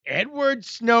Edward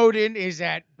Snowden is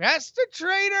at best a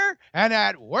traitor and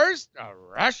at worst a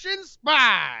Russian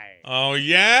spy. Oh,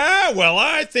 yeah? Well,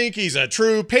 I think he's a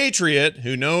true patriot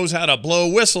who knows how to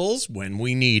blow whistles when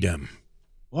we need him.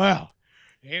 Well,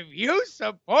 if you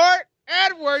support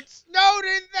Edward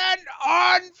Snowden, then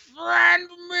unfriend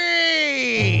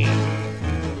me.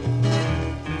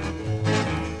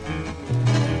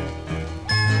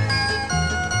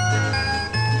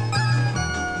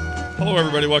 Hello,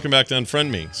 everybody. Welcome back to Unfriend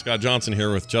Me. Scott Johnson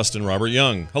here with Justin Robert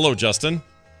Young. Hello, Justin.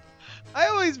 I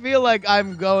always feel like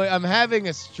I'm having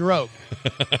a stroke.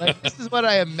 Like, this is what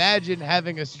I imagine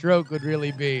having a stroke would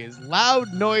really be: is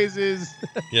loud noises.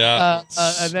 Yeah.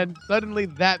 And then suddenly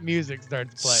that music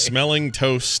starts playing. Smelling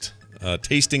toast,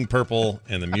 tasting purple,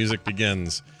 and the music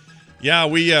begins. Yeah,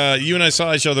 you and I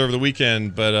saw each other over the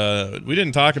weekend, but we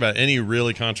didn't talk about any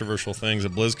really controversial things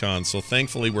at BlizzCon. So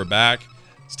thankfully, we're back.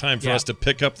 It's time for us to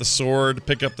pick up the sword,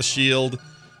 pick up the shield,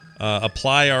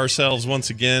 apply ourselves once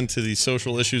again to the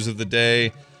social issues of the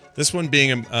day. This one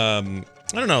being, I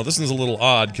don't know, this one's a little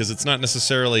odd because it's not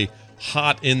necessarily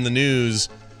hot in the news,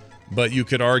 but you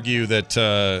could argue that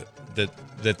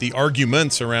that the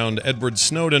arguments around Edward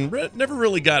Snowden never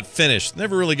really got finished,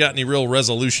 never really got any real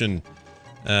resolution.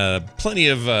 Plenty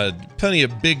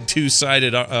of big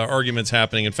two-sided arguments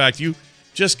happening. In fact, you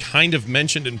just kind of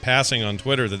mentioned in passing on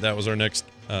Twitter that was our next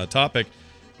topic,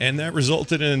 and that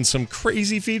resulted in some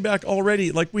crazy feedback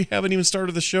already. Like, we haven't even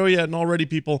started the show yet, and already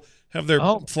people have their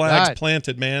flags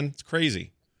planted, man. It's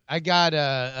crazy. I got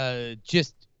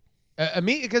just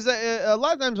me, because a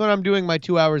lot of times when I'm doing my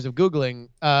 2 hours of Googling,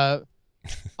 I'll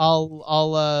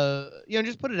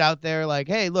just put it out there like,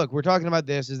 hey, look, we're talking about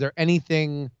this. Is there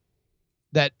anything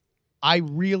that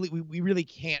we really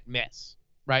can't miss,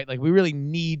 right? Like, we really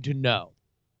need to know.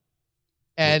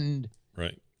 And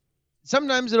right.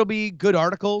 Sometimes it'll be good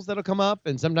articles that'll come up,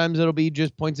 and sometimes it'll be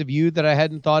just points of view that I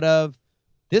hadn't thought of.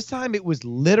 This time it was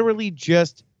literally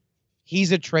just,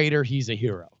 he's a traitor, he's a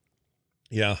hero.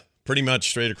 Yeah, pretty much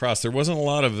straight across. There wasn't a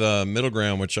lot of middle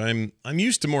ground, which I'm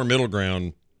used to more middle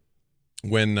ground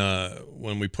when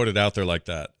we put it out there like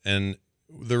that. And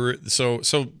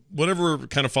so whatever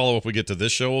kind of follow up we get to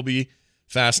this show will be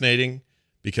fascinating,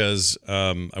 because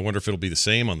I wonder if it'll be the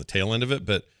same on the tail end of it.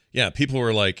 But yeah, people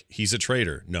were like, he's a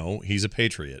traitor. No, he's a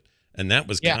patriot. And that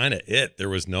was kind of it. There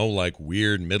was no like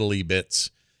weird middle-y bits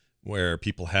where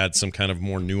people had some kind of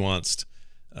more nuanced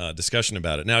discussion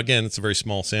about it. Now, again, it's a very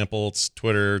small sample. It's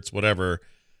Twitter. It's whatever.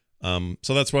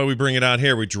 So that's why we bring it out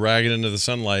here. We drag it into the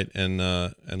sunlight and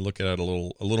look at it a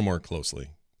little more closely.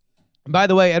 And by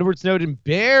the way, Edward Snowden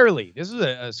barely. This was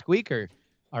a squeaker.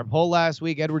 Our poll last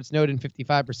week, Edward Snowden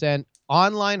 55%.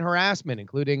 Online harassment,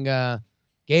 including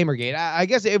Gamergate. I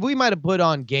guess if we might have put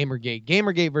on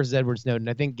Gamergate versus Edward Snowden,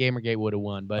 I think Gamergate would have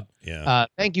won. But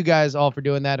thank you guys all for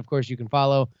doing that. Of course, you can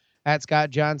follow at Scott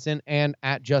Johnson and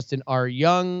at Justin R.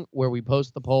 Young, where we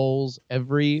post the polls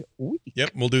every week.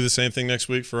 Yep, we'll do the same thing next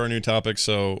week for our new topic,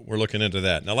 so we're looking into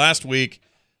that. Now, last week,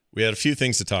 we had a few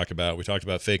things to talk about. We talked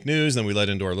about fake news, then we led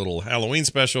into our little Halloween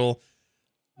special.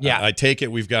 Yeah. I take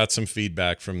it we've got some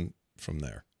feedback from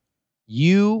there.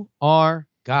 You are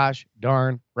gosh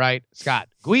darn right, Scott.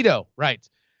 Guido writes,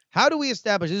 how do we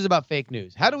establish, this is about fake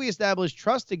news, how do we establish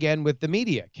trust again with the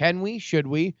media? Can we, should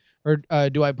we, or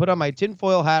do I put on my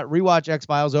tinfoil hat, rewatch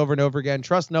X-Files over and over again,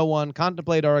 trust no one,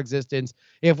 contemplate our existence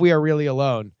if we are really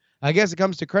alone? I guess it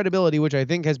comes to credibility, which I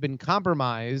think has been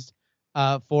compromised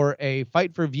for a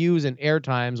fight for views and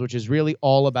airtimes, which is really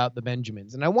all about the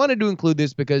Benjamins. And I wanted to include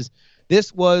this because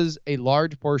this was a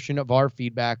large portion of our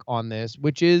feedback on this,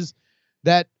 which is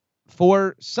that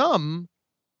for some,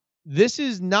 this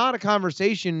is not a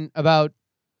conversation about,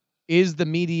 is the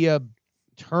media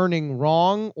turning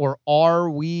wrong, or are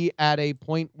we at a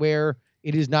point where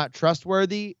it is not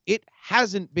trustworthy? It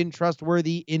hasn't been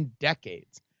trustworthy in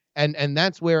decades. And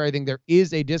that's where I think there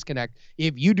is a disconnect.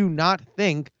 If you do not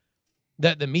think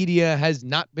that the media has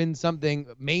not been something,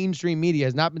 mainstream media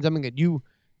has not been something that you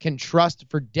can trust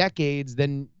for decades,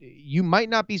 then you might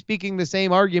not be speaking the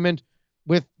same argument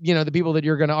with, the people that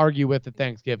you're going to argue with at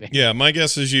Thanksgiving. Yeah, my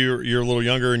guess is you're a little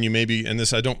younger, and you may be, and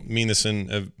this, I don't mean this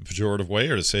in a pejorative way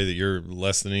or to say that you're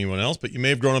less than anyone else, but you may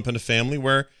have grown up in a family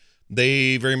where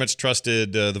they very much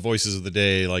trusted the voices of the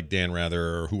day, like Dan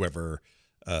Rather or whoever.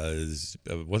 Who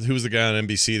was the guy on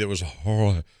NBC that was,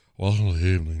 well, the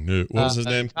evening news. What was his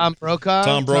name? Tom Brokaw.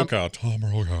 Tom Brokaw.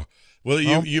 Well,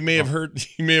 you may have heard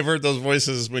those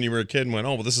voices when you were a kid and went,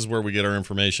 oh, well, this is where we get our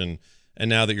information. And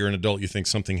now that you're an adult, you think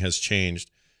something has changed.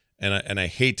 And I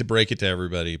hate to break it to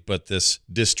everybody, but this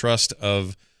distrust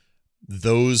of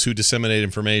those who disseminate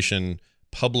information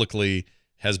publicly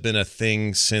has been a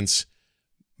thing since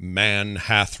man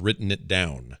hath written it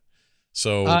down.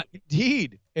 So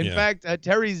indeed. In fact,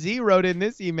 Terry Z wrote in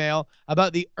this email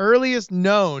about the earliest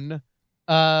known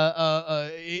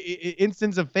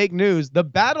instance of fake news. The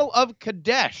Battle of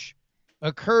Kadesh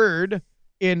occurred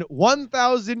in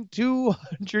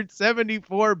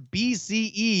 1274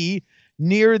 BCE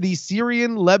near the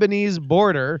Syrian-Lebanese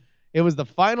border. It was the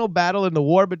final battle in the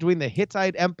war between the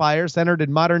Hittite Empire, centered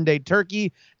in modern-day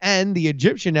Turkey, and the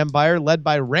Egyptian Empire, led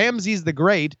by Ramses the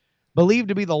Great, believed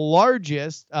to be the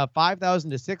largest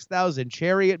 5,000 to 6,000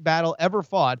 chariot battle ever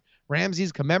fought.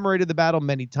 Ramses commemorated the battle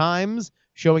many times,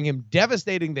 showing him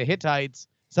devastating the Hittites,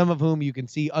 some of whom you can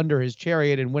see under his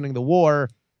chariot and winning the war.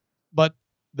 But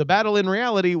the battle in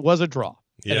reality was a draw.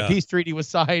 And a peace treaty was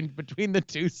signed between the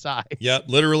two sides. Yeah,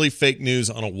 literally fake news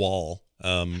on a wall.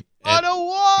 On a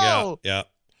wall! Yeah.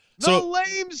 The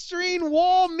lamestream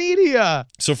wall media.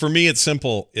 So for me, it's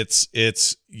simple. It's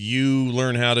you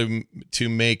learn how to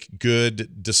make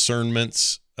good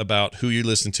discernments about who you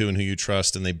listen to and who you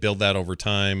trust, and they build that over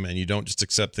time. And you don't just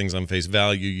accept things on face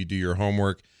value. You do your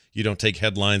homework. You don't take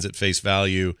headlines at face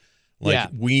value.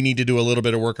 We need to do a little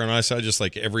bit of work on our side, just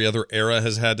like every other era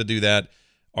has had to do that.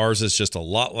 Ours is just a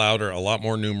lot louder, a lot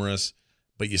more numerous,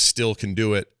 but you still can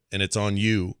do it, and it's on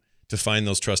you to find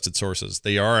those trusted sources.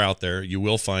 They are out there. You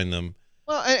will find them.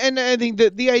 Well, and I think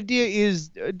that the idea is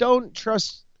don't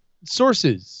trust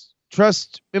sources.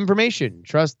 Trust information.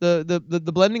 Trust the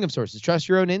blending of sources. Trust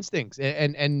your own instincts.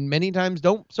 And many times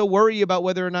don't so worry about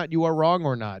whether or not you are wrong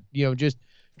or not. Just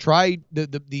try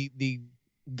the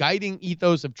guiding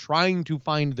ethos of trying to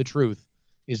find the truth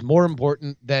is more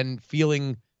important than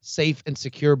feeling safe and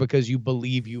secure because you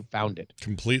believe you found it.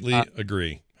 Completely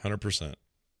agree. 100%.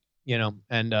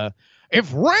 And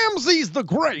if Ramses the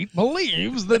Great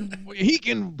believes that he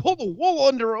can pull the wool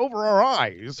over our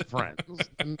eyes, friends,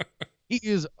 he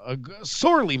is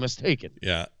sorely mistaken.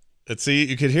 Yeah. See,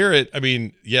 you could hear it. I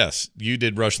mean, yes, you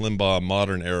did Rush Limbaugh,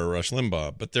 modern era Rush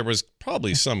Limbaugh, but there was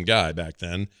probably some guy back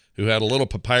then who had a little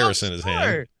papyrus in his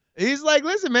hand. He's like,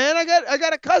 listen, man, I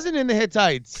got a cousin in the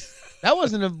Hittites. That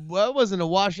wasn't a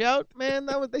washout, man.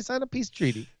 They signed a peace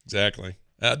treaty. Exactly.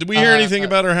 Did we hear anything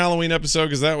about our Halloween episode?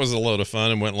 Because that was a load of fun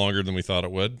and went longer than we thought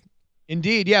it would.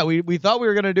 Indeed, yeah. We thought we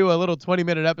were going to do a little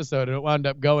 20-minute episode, and it wound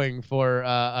up going for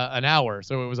an hour.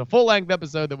 So it was a full-length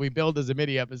episode that we billed as a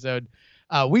mini episode.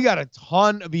 We got a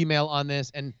ton of email on this.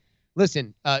 And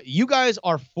listen, you guys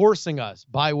are forcing us,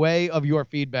 by way of your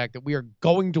feedback, that we are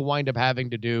going to wind up having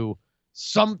to do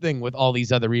something with all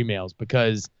these other emails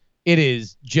because it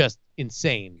is just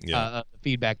insane, the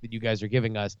feedback that you guys are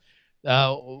giving us.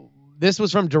 This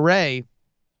was from DeRay.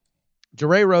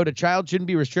 DeRay wrote, a child shouldn't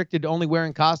be restricted to only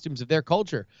wearing costumes of their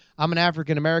culture. I'm an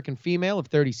African-American female of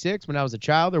 36. When I was a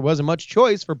child, there wasn't much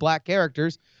choice for black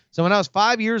characters. So when I was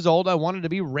 5 years old, I wanted to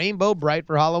be Rainbow Bright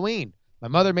for Halloween. My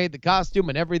mother made the costume,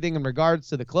 and everything in regards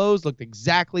to the clothes looked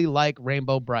exactly like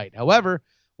Rainbow Bright. However,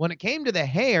 when it came to the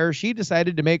hair, she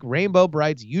decided to make Rainbow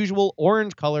Bright's usual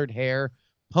orange-colored hair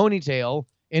ponytail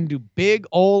into big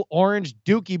old orange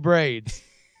dookie braids.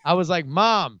 I was like,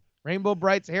 Mom, Rainbow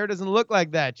Bright's hair doesn't look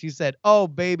like that. She said, oh,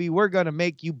 baby, we're going to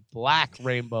make you black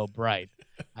Rainbow Bright.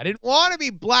 I didn't want to be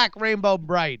black Rainbow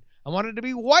Bright. I wanted to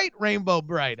be white Rainbow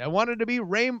Bright. I wanted to be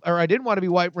I didn't want to be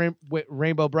white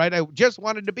Rainbow Bright. I just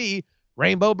wanted to be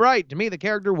Rainbow Bright. To me, the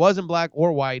character wasn't black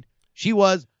or white. She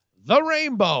was the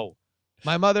rainbow.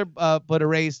 My mother put a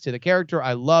race to the character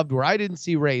I loved where I didn't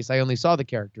see race. I only saw the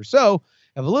character. So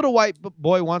if a little white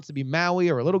boy wants to be Maui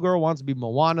or a little girl wants to be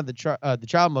Moana, the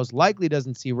child most likely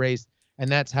doesn't see race,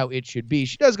 and that's how it should be.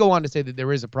 She does go on to say that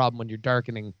there is a problem when you're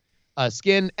darkening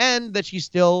skin and that she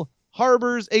still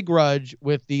harbors a grudge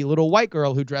with the little white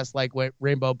girl who dressed like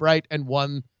Rainbow Bright and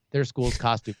won their school's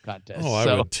costume contest. Oh,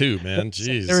 I would too, man.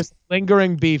 Jeez. There's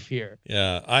lingering beef here.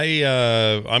 Yeah,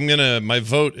 my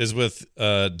vote is with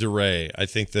DeRay. I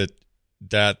think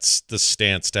that's the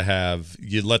stance to have.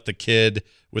 You let the kid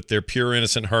with their pure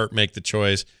innocent heart make the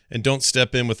choice, and don't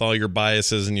step in with all your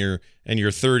biases and your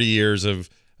 30 years of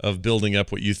building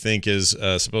up what you think is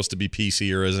supposed to be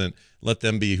PC or isn't. Let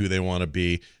them be who they want to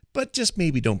be, but just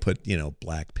maybe don't put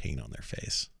black paint on their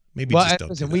face. Maybe just don't.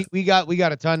 Listen, we got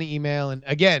a ton of email, and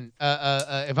again,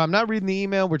 if I'm not reading the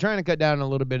email, we're trying to cut down a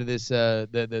little bit of this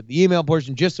the email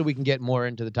portion just so we can get more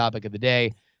into the topic of the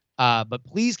day. But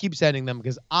please keep sending them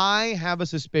because I have a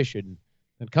suspicion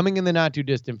that coming in the not too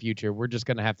distant future, we're just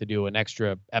going to have to do an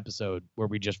extra episode where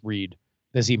we just read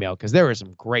this email because there is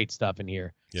some great stuff in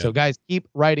here. Yeah. So guys, keep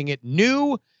writing it.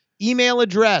 New email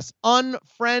address,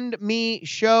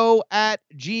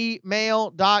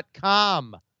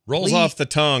 unfriendmeshow@gmail.com. Rolls off the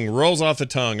tongue.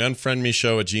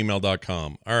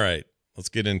 Unfriendmeshow@gmail.com. All right. Let's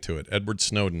get into it. Edward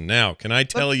Snowden. Now, can I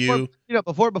tell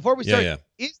before we start, yeah.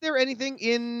 Is there anything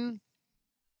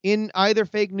in either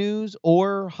fake news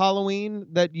or Halloween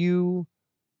that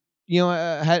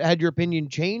had your opinion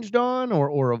changed on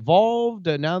or evolved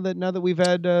now that we've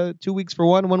had 2 weeks for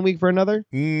one week for another?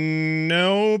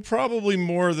 No, probably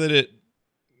more that it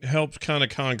helped kind of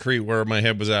concrete where my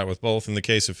head was at with both. In the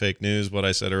case of fake news, what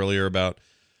I said earlier about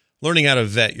learning how to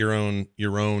vet your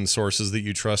own sources that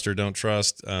you trust or don't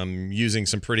trust, using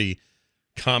some pretty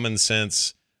common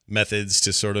sense methods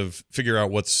to sort of figure out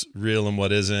what's real and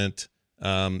what isn't,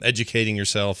 educating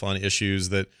yourself on issues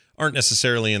that aren't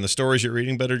necessarily in the stories you're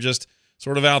reading, but are just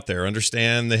sort of out there.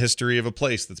 Understand the history of a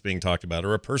place that's being talked about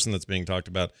or a person that's being talked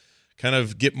about. Kind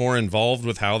of get more involved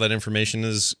with how that information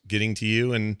is getting to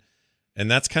you. And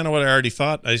that's kind of what I already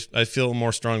thought. I feel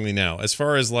more strongly now. As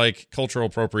far as like cultural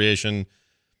appropriation,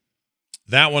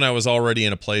 that one I was already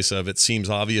in a place of, it seems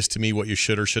obvious to me what you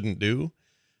should or shouldn't do.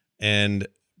 And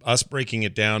us breaking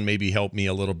it down maybe helped me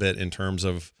a little bit in terms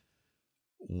of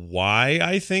why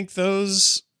I think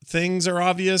those things are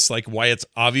obvious, like why it's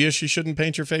obvious you shouldn't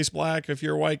paint your face black if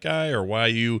you're a white guy, or why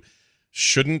you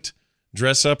shouldn't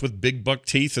dress up with big buck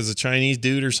teeth as a Chinese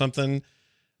dude or something.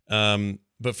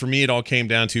 But for me, it all came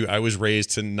down to I was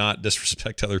raised to not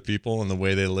disrespect other people and the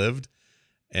way they lived.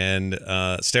 And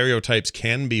stereotypes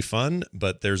can be fun,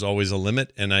 but there's always a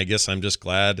limit. And I guess I'm just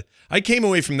glad I came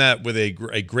away from that with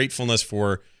a gratefulness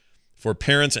for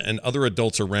parents and other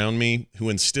adults around me who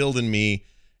instilled in me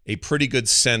a pretty good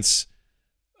sense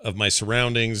of my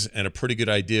surroundings and a pretty good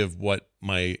idea of what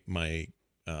my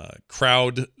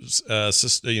crowd,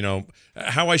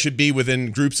 how I should be within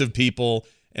groups of people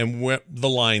and what the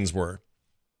lines were.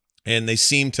 And they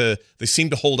seem to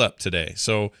hold up today.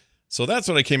 So that's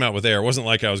what I came out with there. It wasn't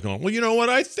like I was going, well, you know what?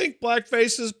 I think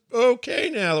blackface is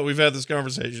okay now that we've had this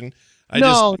conversation.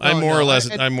 I'm more or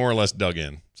less dug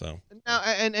in. So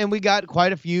and we got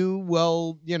quite a few.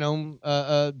 Well,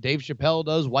 Dave Chappelle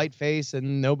does whiteface,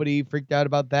 and nobody freaked out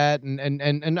about that. And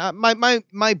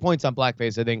my points on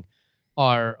blackface, I think,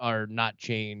 are not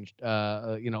changed.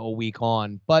 A week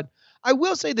on, but I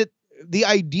will say that the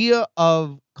idea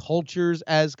of cultures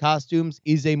as costumes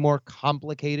is a more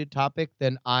complicated topic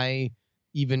than I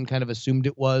even kind of assumed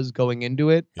it was going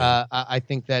into it. Yeah. I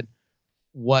think that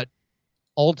what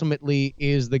ultimately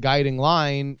is the guiding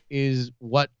line is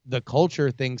what the culture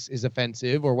thinks is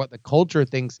offensive or what the culture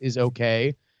thinks is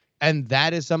okay. And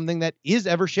that is something that is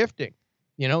ever shifting.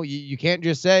 You can't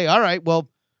just say, all right, well,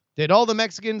 did all the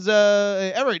Mexicans,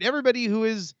 everybody who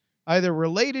is either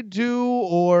related to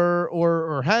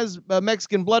or has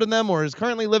Mexican blood in them or is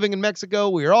currently living in Mexico,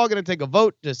 we are all going to take a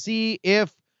vote to see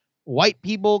if white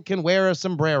people can wear a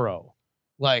sombrero.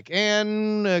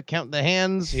 And count the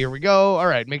hands. Here we go. All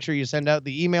right, make sure you send out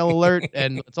the email alert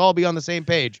and let's all be on the same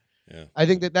page. Yeah. I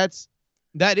think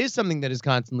that is something that is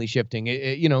constantly shifting.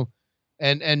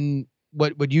 And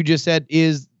what you just said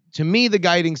is, to me, the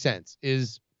guiding sense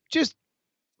is just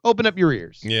open up your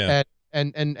ears. Yeah.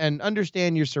 And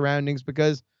understand your surroundings,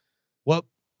 because what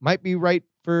might be right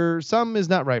for some is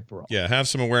not right for all. Yeah, have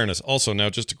some awareness. Also, now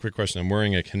just a quick question. I'm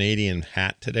wearing a Canadian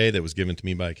hat today that was given to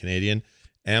me by a Canadian.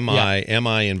 Am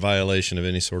I in violation of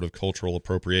any sort of cultural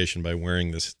appropriation by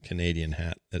wearing this Canadian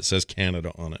hat that says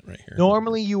Canada on it right here?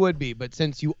 Normally you would be, but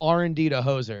since you are indeed a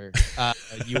hoser,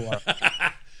 you are.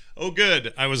 Oh,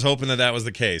 good. I was hoping that was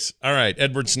the case. All right,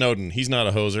 Edward Snowden. He's not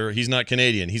a hoser. He's not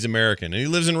Canadian. He's American, and he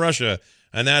lives in Russia,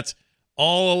 and that's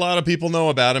all a lot of people know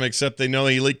about him, except they know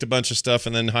he leaked a bunch of stuff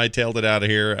and then hightailed it out of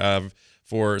here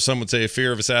for, some would say,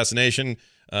 fear of assassination.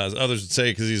 Others would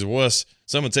say because he's a wuss.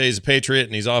 Some would say he's a patriot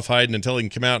and he's off hiding until he can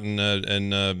come out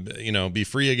and be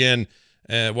free again.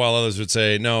 While others would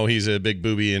say, no, he's a big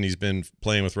booby and he's been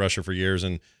playing with Russia for years,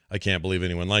 and I can't believe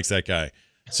anyone likes that guy.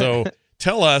 So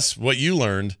tell us what you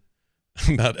learned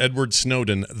about Edward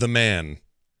Snowden, the man.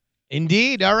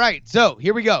 Indeed. All right. So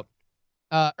here we go.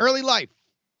 Early life.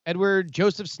 Edward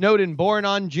Joseph Snowden, born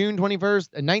on June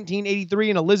 21st, 1983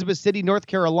 in Elizabeth City, North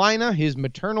Carolina. His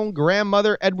maternal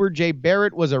grandmother, Edward J.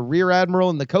 Barrett, was a rear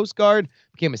admiral in the Coast Guard,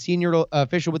 became a senior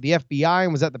official with the FBI,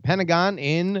 and was at the Pentagon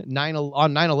on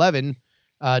 9/11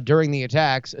 during the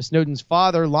attacks. Snowden's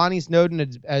father, Lonnie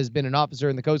Snowden, has been an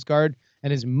officer in the Coast Guard, and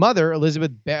his mother,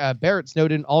 Elizabeth Barrett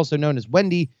Snowden, also known as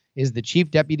Wendy, is the chief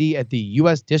deputy at the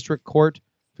U.S. District Court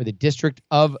for the District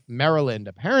of Maryland.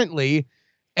 Apparently,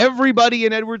 everybody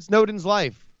in Edward Snowden's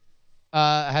life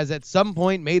has at some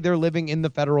point made their living in the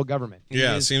federal government.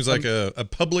 Yeah, it seems like a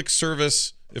public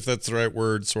service, if that's the right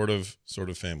word, sort of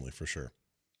family for sure.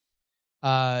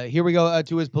 Here we go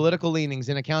to his political leanings.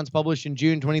 In accounts published in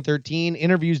June 2013,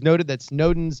 interviews noted that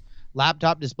Snowden's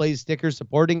laptop displays stickers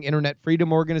supporting internet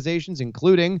freedom organizations,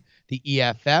 including the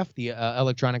EFF, the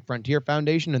Electronic Frontier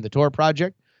Foundation, and the Tor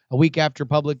Project. A week after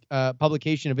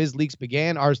publication of his leaks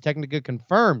began, Ars Technica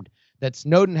confirmed that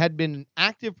Snowden had been an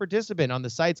active participant on the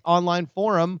site's online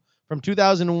forum from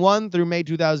 2001 through May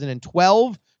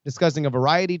 2012, discussing a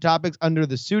variety of topics under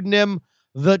the pseudonym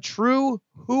The True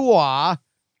Hua.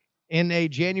 In a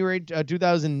January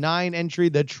 2009 entry,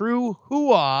 The True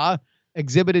Hua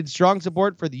exhibited strong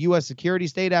support for the U.S. security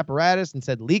state apparatus and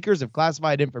said leakers of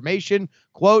classified information,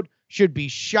 quote, should be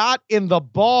shot in the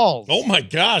balls. Oh, my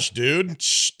gosh, dude.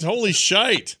 Holy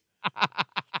shite.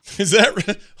 Is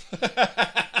that...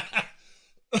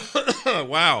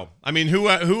 Wow. I mean, who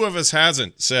of us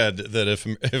hasn't said that if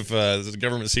the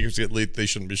government secrets get leaked, they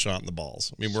shouldn't be shot in the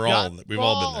balls? I mean, we've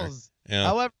all been there. Yeah.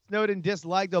 However, Snowden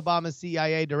disliked Obama's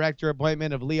CIA director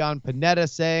appointment of Leon Panetta,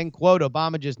 saying, quote,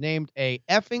 Obama just named a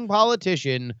effing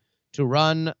politician to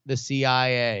run the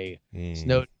CIA.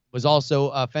 Snowden was also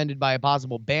offended by a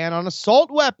possible ban on assault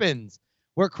weapons.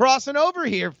 We're crossing over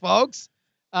here, folks.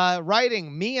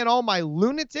 Writing, me and all my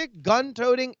lunatic,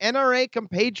 gun-toting NRA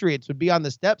compatriots would be on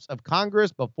the steps of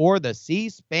Congress before the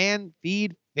C-SPAN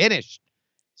feed finished.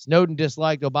 Snowden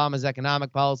disliked Obama's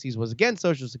economic policies, was against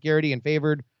Social Security, and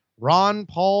favored Ron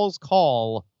Paul's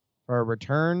call for a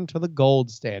return to the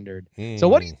gold standard. So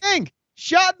what do you think?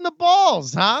 Shot in the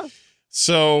balls, huh?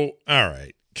 So, all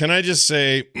right. Can I just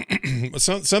say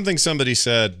something somebody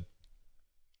said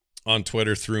on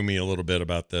Twitter threw me a little bit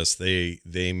about this. They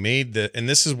made and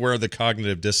this is where the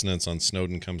cognitive dissonance on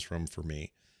Snowden comes from for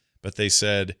me. But they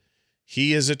said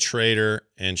he is a traitor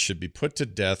and should be put to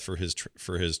death for his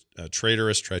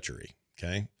traitorous treachery.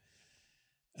 Okay.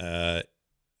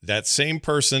 That same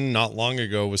person not long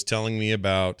ago was telling me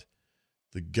about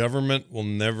the government will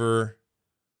never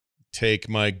take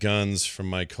my guns from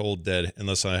my cold dead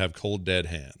unless I have cold dead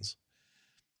hands.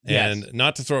 And yes.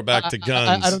 Not to throw it back to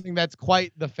guns. I don't think that's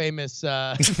quite the famous.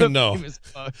 No, famous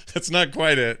that's not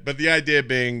quite it. But the idea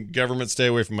being government stay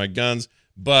away from my guns.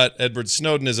 But Edward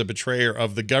Snowden is a betrayer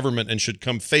of the government and should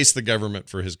come face the government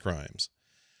for his crimes.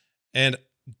 And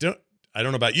I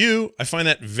don't know about you. I find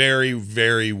that very,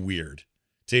 very weird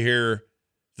to hear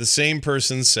the same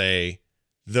person say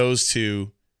those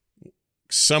two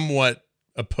somewhat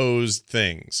opposed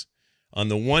things. On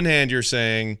the one hand, you're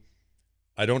saying,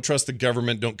 I don't trust the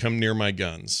government, don't come near my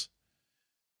guns.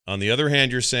 On the other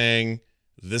hand, you're saying,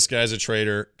 this guy's a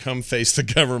traitor, come face the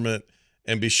government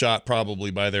and be shot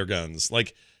probably by their guns.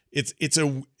 Like, it's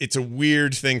a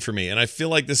weird thing for me. And I feel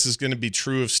like this is going to be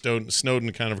true of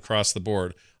Snowden kind of across the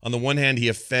board. On the one hand, he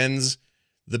offends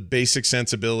the basic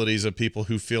sensibilities of people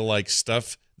who feel like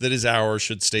stuff that is ours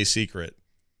should stay secret.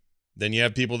 Then you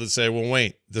have people that say, well,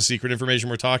 wait, the secret information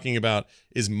we're talking about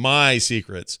is my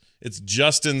secrets. It's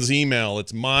Justin's email.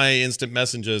 It's my instant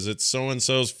messages. It's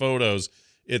so-and-so's photos.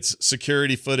 It's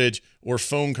security footage or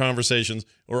phone conversations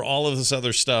or all of this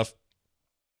other stuff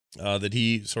that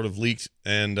he sort of leaked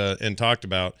and talked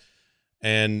about.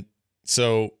 And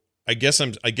so I guess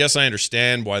I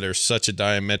understand why there's such a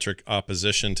diametric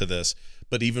opposition to this.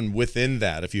 But even within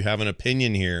that, if you have an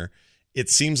opinion here, it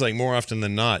seems like more often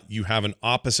than not, you have an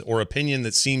opposite or opinion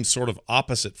that seems sort of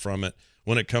opposite from it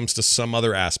when it comes to some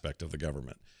other aspect of the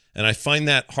government. And I find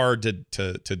that hard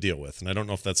to deal with. And I don't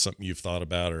know if that's something you've thought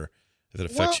about or if it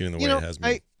affects you in the way it has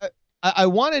me. I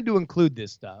wanted to include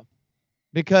this stuff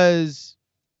because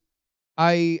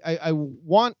I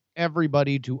want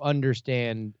everybody to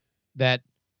understand that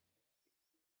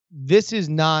this is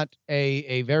not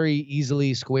a very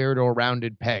easily squared or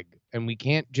rounded peg. And we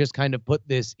can't just kind of put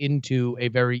this into a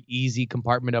very easy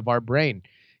compartment of our brain.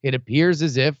 It appears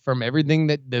as if from everything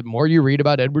that the more you read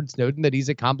about Edward Snowden, that he's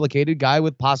a complicated guy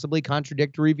with possibly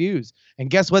contradictory views. And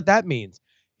guess what that means?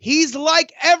 He's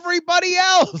like everybody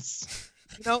else.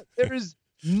 There's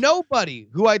nobody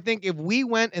who I think if we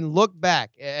went and looked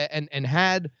back and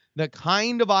had the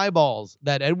kind of eyeballs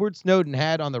that Edward Snowden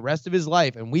had on the rest of his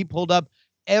life, and we pulled up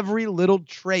every little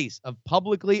trace of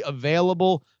publicly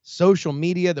available social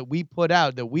media that we put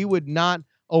out, that we would not,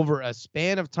 over a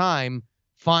span of time,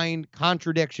 find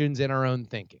contradictions in our own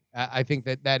thinking. I think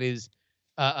that is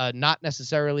not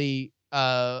necessarily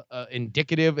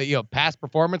indicative. Past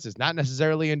performance is not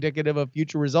necessarily indicative of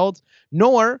future results,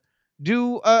 nor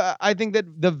do I think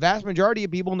that the vast majority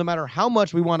of people, no matter how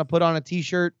much we want to put on a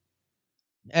T-shirt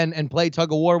and play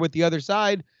tug of war with the other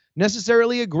side,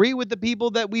 necessarily agree with the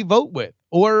people that we vote with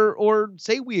or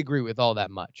say we agree with all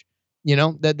that much.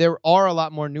 That there are a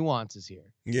lot more nuances here.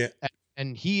 Yeah.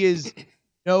 And he is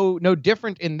no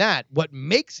different in that. What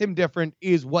makes him different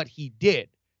is what he did.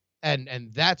 And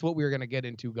that's what we're going to get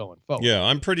into going forward. Yeah,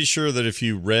 I'm pretty sure that if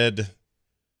you read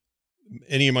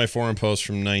any of my forum posts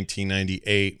from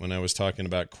 1998 when I was talking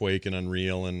about Quake and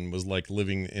Unreal and was like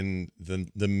living in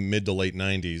the mid to late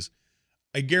 90s,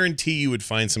 I guarantee you would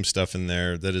find some stuff in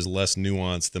there that is less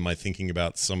nuanced than my thinking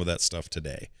about some of that stuff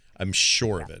today. I'm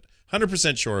sure of it.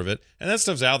 100% sure of it. And that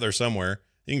stuff's out there somewhere.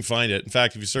 You can find it. In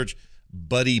fact, if you search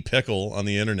Buddy Pickle on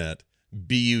the internet,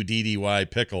 Buddy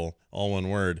Pickle, all one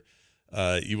word,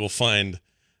 you will find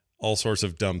all sorts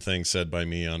of dumb things said by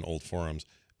me on old forums.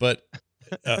 But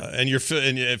and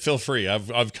feel free.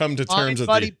 I've come to terms with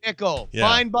Buddy Pickle. Yeah.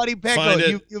 Find Buddy Pickle.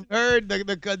 You've heard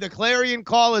the clarion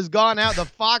call has gone out. The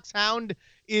foxhound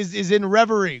is in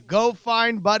reverie. Go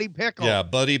find Buddy Pickle. Yeah,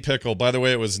 Buddy Pickle. By the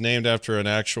way, it was named after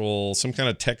some kind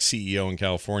of tech CEO in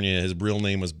California. His real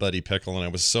name was Buddy Pickle, and I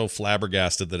was so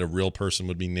flabbergasted that a real person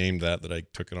would be named that I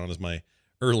took it on as my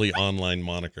early online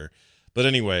moniker. But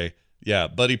anyway, yeah,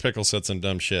 Buddy Pickle said some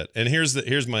dumb shit. And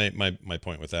here's my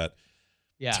point with that.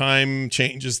 Yeah. Time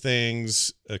changes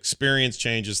things. Experience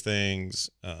changes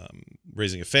things.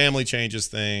 Raising a family changes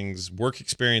things. Work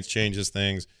experience changes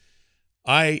things.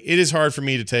 It is hard for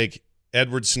me to take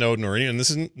Edward Snowden and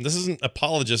this isn't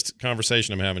apologist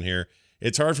conversation I'm having here.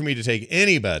 It's hard for me to take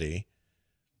anybody,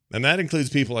 and that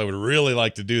includes people I would really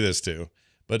like to do this to,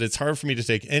 but it's hard for me to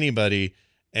take anybody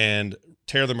and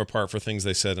tear them apart for things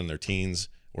they said in their teens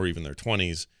or even their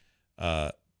 20s.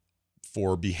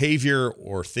 For behavior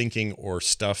or thinking or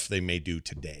stuff they may do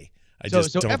today. I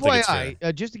just don't think it's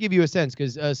fair. Just to give you a sense,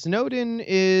 because Snowden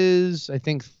is, I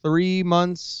think, 3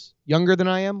 months younger than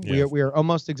I am. Yeah. We are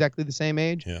almost exactly the same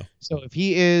age. Yeah. So if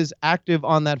he is active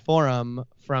on that forum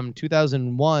from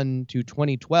 2001 to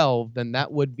 2012, then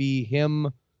that would be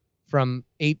him from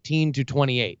 18 to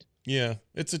 28. Yeah,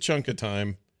 it's a chunk of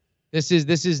time. This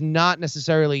is not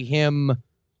necessarily him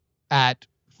at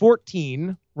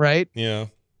 14, right? Yeah.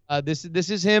 This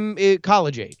is him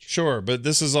college age. Sure, but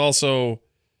this is also,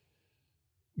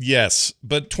 yes,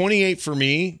 but 28 for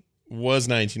me was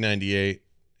 1998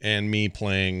 and me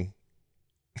playing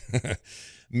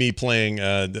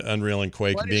Unreal and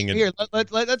Quake.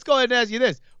 Let's go ahead and ask you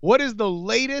this. What is the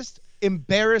latest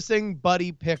embarrassing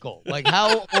Buddy Pickle? Like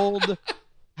how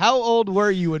old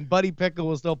were you when Buddy Pickle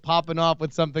was still popping off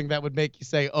with something that would make you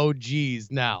say, oh,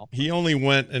 geez, now? He only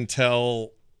went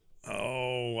until...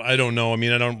 I don't know. I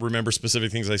mean, I don't remember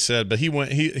specific things I said, but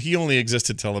he only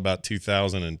existed till about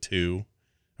 2002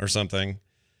 or something.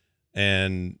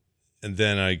 And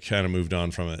then I kind of moved on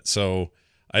from it. So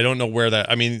I don't know where that,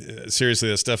 I mean, seriously,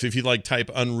 that stuff, if you like type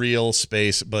Unreal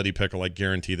space Buddy Pickle, I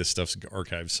guarantee this stuff's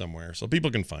archived somewhere so people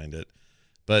can find it.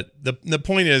 But the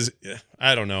point is,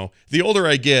 I don't know. The older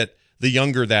I get, the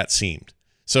younger that seemed.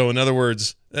 So in other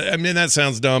words, I mean, that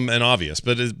sounds dumb and obvious,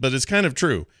 but it's kind of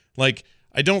true. Like,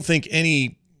 I don't think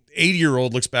any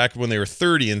 80-year-old looks back when they were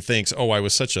 30 and thinks, oh, I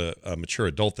was such a mature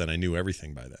adult then. I knew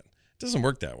everything by then. It doesn't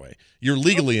work that way. You're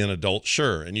legally an adult,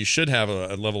 sure, and you should have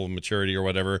a level of maturity or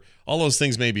whatever. All those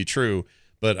things may be true,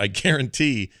 but I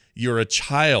guarantee you're a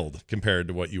child compared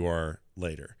to what you are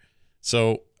later.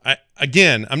 So,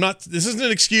 this isn't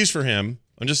an excuse for him.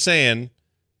 I'm just saying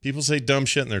people say dumb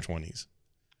shit in their 20s.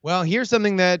 Well, here's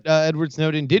something that Edward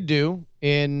Snowden did do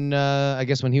in, I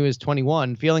guess, when he was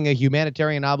 21, feeling a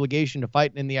humanitarian obligation to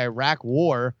fight in the Iraq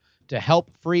War to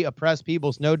help free oppressed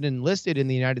people. Snowden enlisted in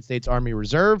the United States Army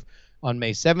Reserve on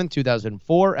May 7,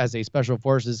 2004, as a Special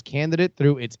Forces candidate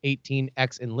through its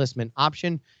 18X enlistment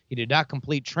option. He did not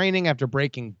complete training after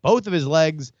breaking both of his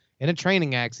legs in a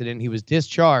training accident. He was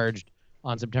discharged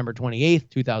on September 28th,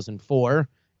 2004.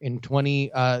 In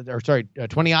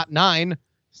 2009,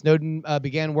 Snowden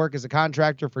began work as a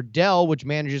contractor for Dell, which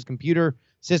manages computer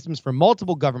systems for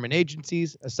multiple government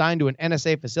agencies, assigned to an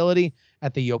NSA facility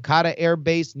at the Yokota Air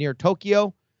Base near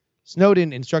Tokyo.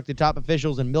 Snowden instructed top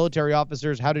officials and military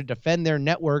officers how to defend their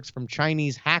networks from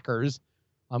Chinese hackers.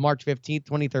 On March 15,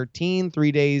 2013,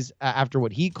 3 days after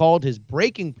what he called his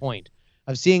breaking point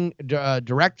of seeing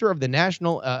Director of the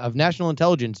National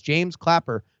Intelligence, James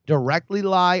Clapper, directly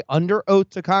lie under oath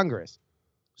to Congress,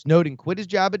 Snowden quit his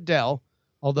job at Dell,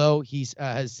 although he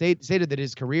has stated that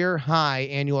his career high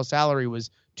annual salary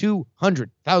was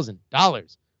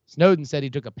 $200,000. Snowden said he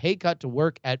took a pay cut to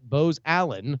work at Bose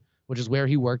Allen, which is where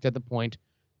he worked at the point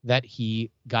that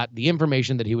he got the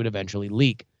information that he would eventually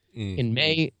leak. In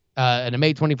a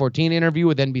May 2014 interview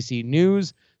with NBC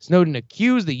News, Snowden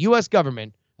accused the U.S.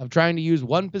 government of trying to use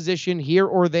one position here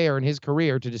or there in his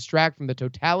career to distract from the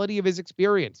totality of his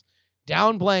experience,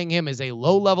 downplaying him as a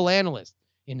low-level analyst.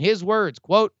 In his words,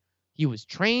 quote, he was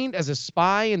trained as a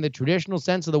spy in the traditional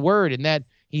sense of the word, in that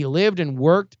he lived and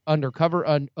worked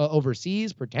undercover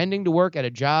overseas, pretending to work at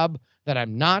a job that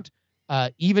I'm not,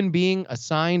 even being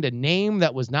assigned a name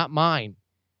that was not mine.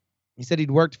 He said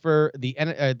he'd worked for the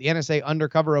NSA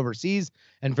undercover overseas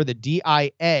and for the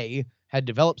DIA, had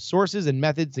developed sources and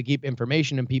methods to keep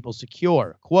information and people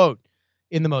secure. Quote,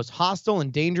 in the most hostile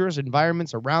and dangerous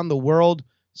environments around the world.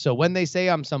 So when they say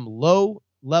I'm some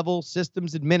low-level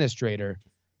systems administrator,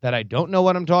 that I don't know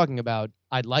what I'm talking about,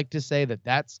 I'd like to say that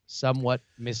that's somewhat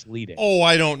misleading. Oh,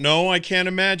 I don't know. I can't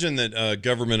imagine that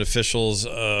government officials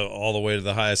all the way to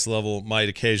the highest level might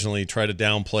occasionally try to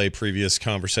downplay previous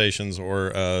conversations or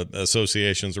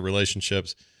associations or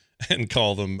relationships and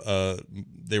call them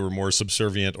they were more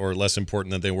subservient or less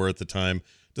important than they were at the time,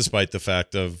 despite the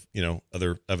fact of,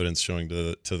 other evidence showing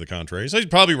to the contrary. So he's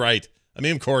probably right. I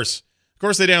mean, of course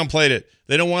they downplayed it.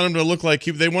 They don't want him to look like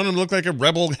they want him to look like a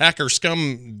rebel hacker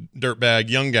scum dirtbag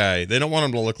young guy. They don't want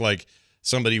him to look like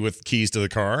somebody with keys to the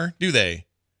car, do they?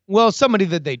 Well, somebody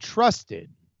that they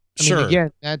trusted. I Sure.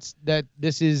 mean, again,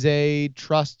 this is a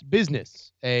trust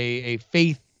business, a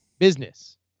faith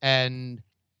business, and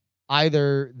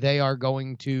either they are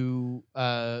going to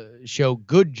show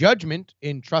good judgment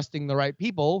in trusting the right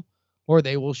people, or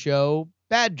they will show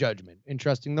bad judgment in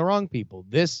trusting the wrong people.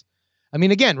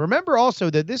 Again, remember also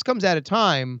that this comes at a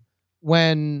time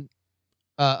when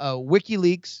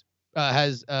WikiLeaks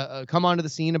has come onto the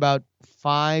scene about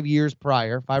 5 years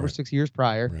prior, 5 or 6 years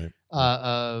prior.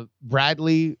 Right.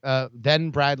 Bradley, then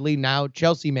Bradley, now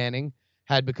Chelsea Manning,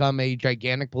 had become a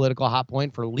gigantic political hot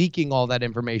point for leaking all that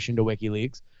information to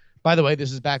WikiLeaks. By the way,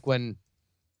 this is back when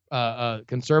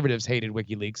conservatives hated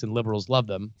WikiLeaks and liberals loved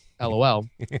them. LOL.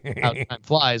 How time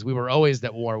flies. We were always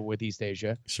at war with East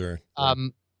Asia. Sure.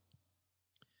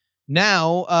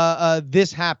 Now,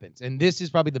 this happens, and this is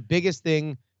probably the biggest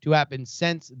thing to happen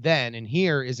since then, and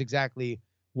here is exactly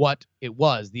what it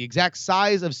was. The exact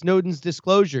size of Snowden's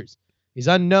disclosures is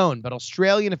unknown, but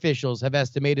Australian officials have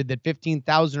estimated that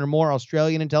 15,000 or more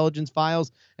Australian intelligence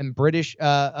files, and British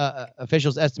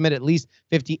officials estimate at least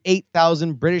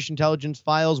 58,000 British intelligence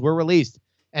files were released.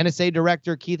 NSA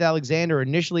Director Keith Alexander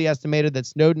initially estimated that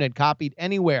Snowden had copied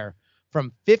anywhere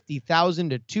from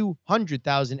 50,000 to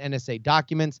 200,000 NSA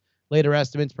documents. Later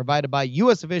estimates provided by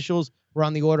U.S. officials were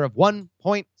on the order of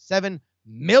 1.7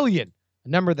 million, a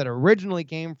number that originally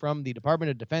came from the Department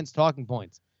of Defense talking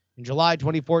points. In July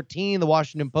 2014, the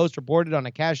Washington Post reported on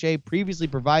a cache previously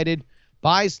provided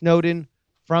by Snowden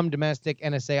from domestic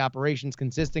NSA operations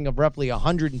consisting of roughly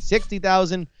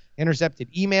 160,000 intercepted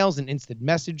emails and instant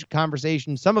message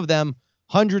conversations, some of them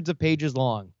hundreds of pages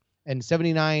long, and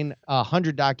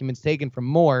 7,900 documents taken from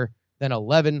more than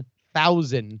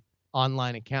 11,000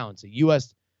 online accounts. A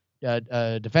U.S.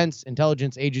 Defense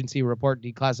Intelligence Agency report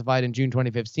declassified in June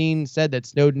 2015 said that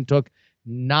Snowden took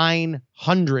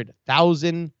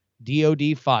 900,000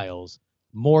 DoD files,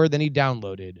 more than he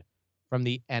downloaded from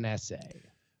the NSA.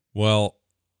 Well,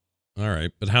 all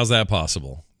right, but how's that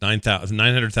possible?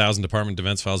 900,000 Department of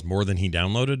Defense files more than he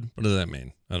downloaded? What does that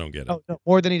mean? I don't get it. Oh, no,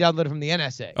 more than he downloaded from the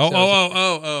NSA.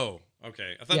 Oh.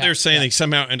 Okay. I thought they were saying they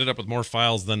somehow ended up with more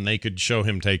files than they could show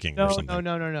him taking or something.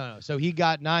 No. So he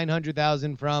got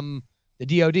 900,000 from the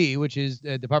DoD, which is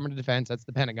the Department of Defense. That's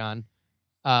the Pentagon.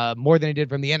 More than he did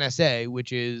from the NSA,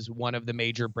 which is one of the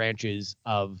major branches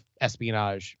of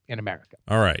espionage in America.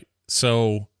 All right.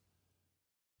 So,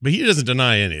 but he doesn't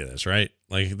deny any of this, right?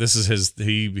 Like, this is his,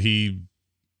 he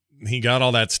got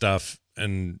all that stuff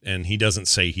and he doesn't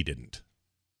say he didn't.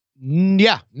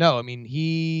 Yeah. No,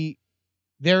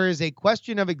 there is a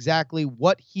question of exactly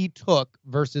what he took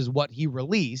versus what he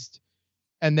released,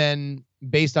 and then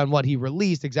based on what he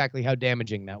released, exactly how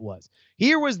damaging that was.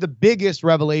 Here was the biggest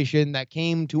revelation that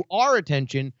came to our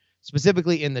attention,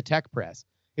 specifically in the tech press.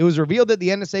 It was revealed that the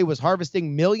NSA was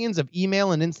harvesting millions of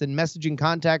email and instant messaging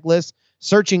contact lists,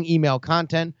 searching email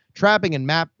content, tracking and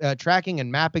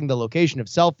mapping the location of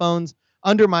cell phones,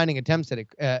 undermining attempts at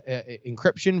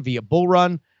encryption via Bull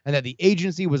Run, and that the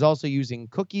agency was also using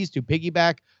cookies to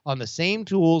piggyback on the same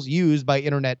tools used by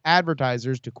internet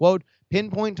advertisers to, quote,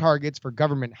 pinpoint targets for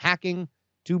government hacking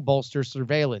to bolster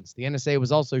surveillance. The NSA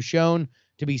was also shown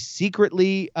to be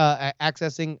secretly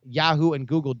accessing Yahoo and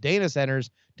Google data centers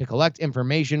to collect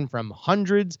information from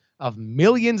hundreds of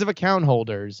millions of account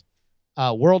holders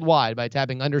worldwide by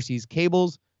tapping undersea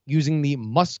cables using the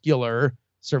Muscular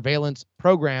surveillance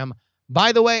program.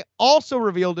 By the way, also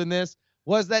revealed in this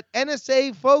was that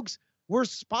NSA folks were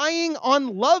spying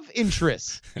on love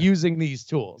interests using these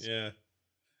tools. Yeah.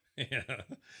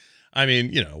 I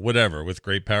mean, whatever. With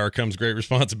great power comes great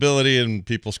responsibility, and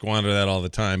people squander that all the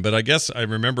time. But I guess I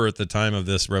remember at the time of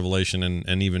this revelation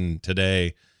and even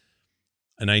today,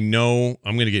 and I know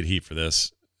I'm going to get heat for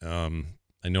this.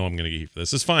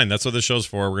 It's fine. That's what this show's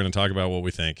for. We're going to talk about what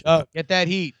we think. Oh, get that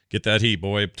heat. Get that heat,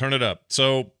 boy. Turn it up.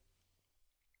 So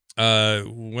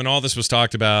when all this was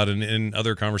talked about and in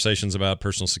other conversations about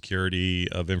personal security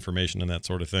of information and that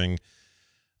sort of thing,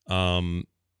 I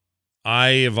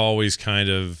have always kind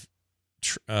of,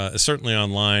 certainly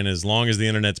online, as long as the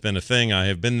internet's been a thing, I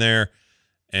have been there,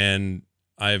 and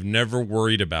I have never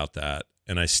worried about that.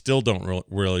 And I still don't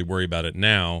really worry about it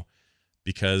now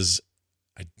because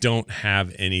I don't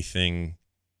have anything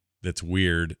that's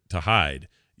weird to hide.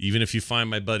 Even if you find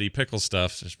my Buddy Pickle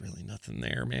stuff, there's really nothing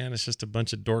there, man. It's just a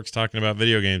bunch of dorks talking about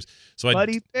video games.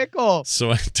 Buddy Pickle.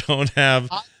 So I don't have.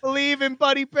 I believe in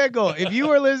Buddy Pickle. If you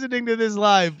are listening to this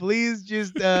live, please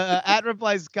just at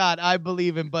Reply Scott, I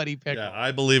believe in Buddy Pickle. Yeah,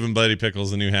 I believe in Buddy Pickle is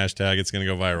the new hashtag. It's going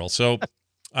to go viral. So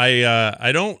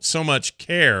I don't so much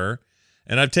care,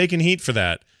 and I've taken heat for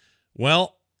that.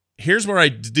 Well, here's where I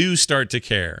do start to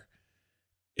care.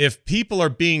 If people are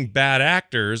being bad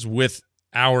actors with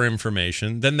our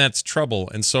information, then that's trouble.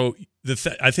 And so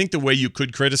I think the way you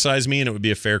could criticize me, and it would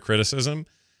be a fair criticism,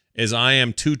 is I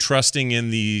am too trusting in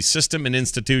the system and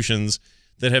institutions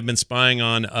that have been spying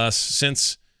on us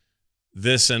since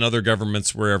this and other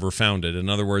governments were ever founded. In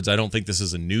other words, I don't think this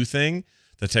is a new thing.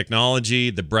 The technology,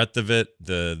 the breadth of it,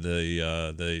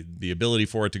 the ability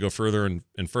for it to go further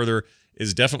and further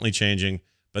is definitely changing,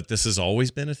 but this has always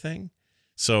been a thing.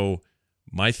 So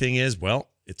my thing is, well,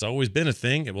 it's always been a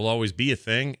thing. It will always be a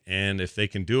thing. And if they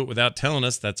can do it without telling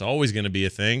us, that's always going to be a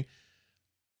thing.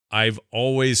 I've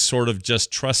always sort of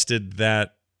just trusted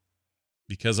that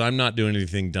because I'm not doing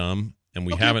anything dumb and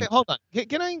we haven't. Okay, hold on.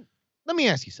 Let me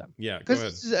ask you something. Yeah, go because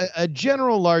ahead. this is a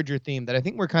general larger theme that I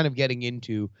think we're kind of getting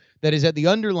into that is at the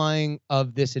underlying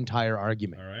of this entire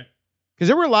argument. All right. Because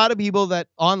there were a lot of people that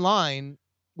online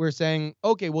were saying,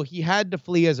 okay, well, he had to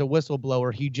flee as a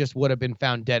whistleblower. He just would have been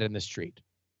found dead in the street.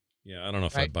 Yeah, I don't know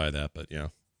if I'd buy that, but yeah.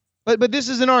 But this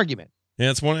is an argument.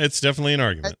 Yeah, it's definitely an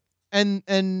argument.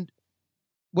 And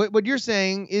what you're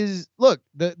saying is, look,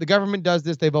 the government does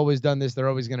this. They've always done this. They're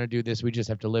always going to do this. We just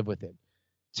have to live with it.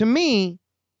 To me,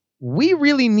 we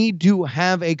really need to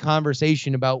have a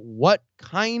conversation about what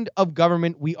kind of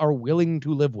government we are willing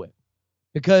to live with.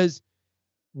 Because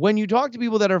when you talk to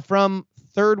people that are from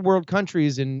third world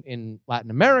countries in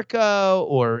Latin America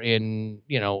or in,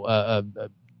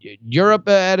 Europe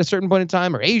at a certain point in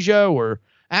time, or Asia or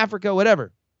Africa,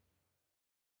 whatever,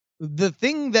 the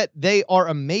thing that they are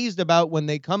amazed about when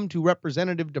they come to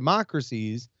representative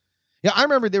democracies. Yeah, I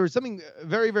remember there was something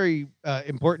very, very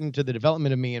important to the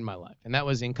development of me in my life, and that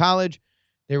was in college.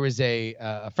 There was a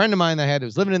friend of mine that I had who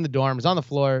was living in the dorm, was on the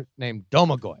floor, named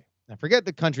Domagoy. I forget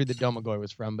the country that Domagoy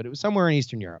was from, but it was somewhere in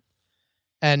Eastern Europe.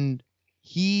 And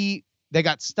they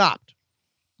got stopped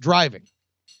driving,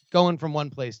 going from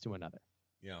one place to another.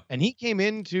 Yeah. And he came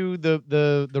into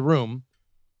the room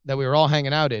that we were all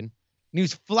hanging out in, and he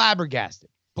was flabbergasted,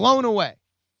 blown away.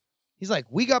 He's like,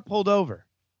 we got pulled over.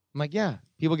 I'm like, yeah,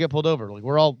 people get pulled over. Like,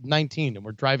 we're all 19 and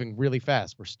we're driving really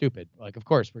fast. We're stupid. Like, of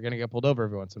course, we're going to get pulled over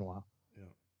every once in a while. Yeah.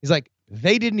 He's like,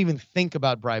 they didn't even think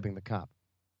about bribing the cop.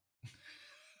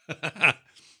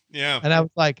 Yeah. And I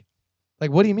was like,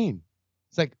 what do you mean?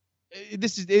 It's like,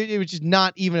 it was just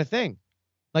not even a thing.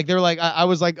 Like, they were like, I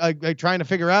was like trying to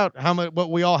figure out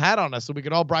what we all had on us so we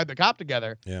could all bribe the cop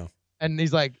together. Yeah. And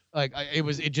he's like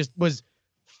it just was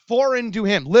foreign to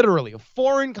him, literally a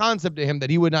foreign concept to him that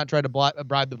he would not try to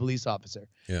bribe the police officer.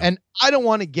 Yeah. And I don't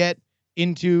want to get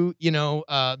into,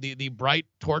 the bright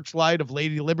torchlight of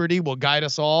Lady Liberty will guide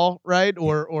us all, right?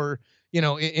 Or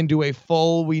into a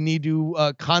full, we need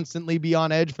to constantly be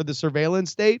on edge for the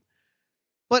surveillance state.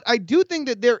 But I do think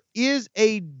that there is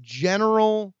a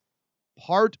general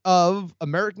part of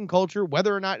American culture,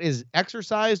 whether or not is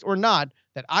exercised or not,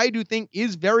 that I do think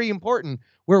is very important,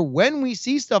 where when we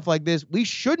see stuff like this, we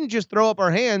shouldn't just throw up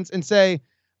our hands and say,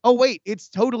 oh, wait, it's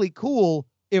totally cool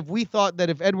if we thought that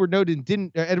if Edward Snowden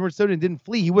didn't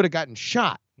flee, he would have gotten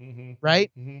shot,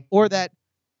 right? Mm-hmm. Or that,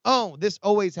 oh, this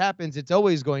always happens, it's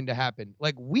always going to happen.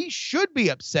 Like, we should be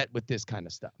upset with this kind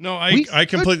of stuff. No, I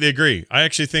completely agree. I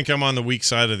actually think I'm on the weak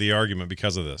side of the argument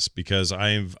because of this, because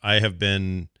I have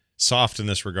been soft in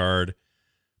this regard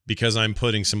because I'm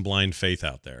putting some blind faith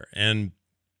out there. And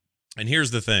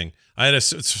here's the thing.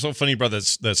 It's so funny you brought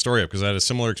that story up, because I had a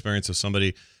similar experience with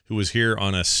somebody who was here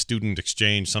on a student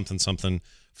exchange, something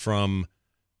from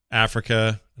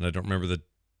Africa, and I don't remember the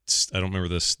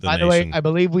By the way, I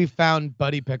believe we found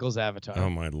Buddy Pickle's avatar. Oh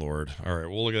my Lord! All right,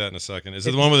 we'll look at that in a second. Is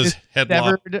it the one with his head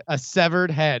lopped? A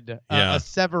severed head, a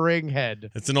severing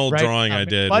head. It's an old drawing I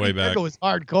did way back. Buddy Pickle was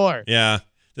hardcore. Yeah,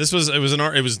 it was an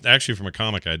art. It was actually from a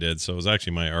comic I did, so it was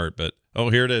actually my art. But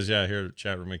here it is. Yeah, here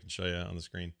chat room, we can show you on the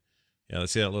screen. Yeah,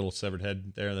 let's see that little severed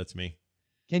head there. That's me.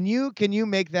 Can you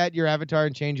make that your avatar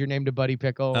and change your name to Buddy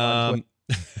Pickle?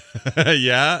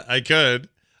 Yeah, I could.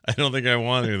 I don't think I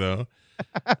want to though.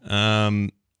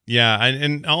 Yeah,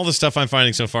 and all the stuff I'm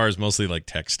finding so far is mostly like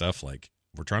tech stuff. Like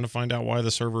we're trying to find out why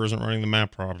the server isn't running the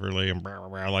map properly, and blah, blah,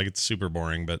 blah. Like it's super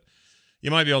boring. But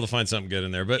you might be able to find something good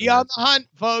in there. But Be on the hunt,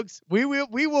 folks. We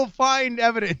will find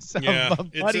evidence of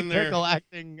Buddy in there. Pickle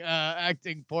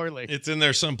acting poorly. It's in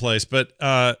there someplace. But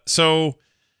so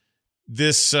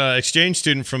this exchange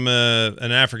student from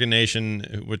an African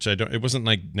nation, which it wasn't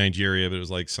like Nigeria, but it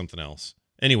was like something else.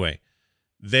 Anyway,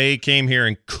 they came here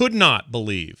and would not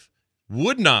believe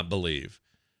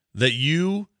that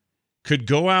you could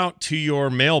go out to your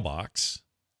mailbox,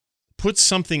 put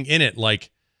something in it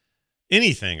like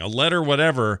anything, a letter,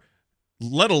 whatever,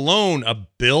 let alone a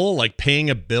bill, like paying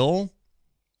a bill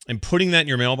and putting that in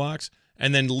your mailbox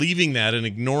and then leaving that and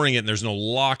ignoring it. And there's no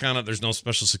lock on it. There's no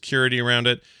special security around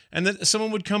it. And then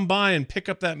someone would come by and pick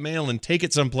up that mail and take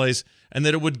it someplace and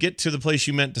that it would get to the place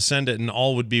you meant to send it and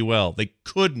all would be well. They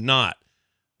could not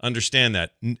understand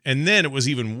that. And then it was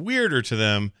even weirder to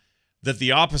them that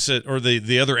the opposite or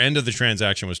the other end of the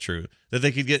transaction was true, that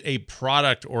they could get a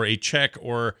product or a check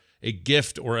or a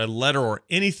gift or a letter or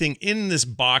anything in this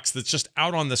box that's just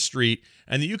out on the street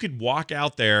and that you could walk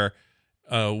out there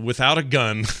without a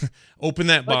gun, open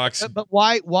that box. But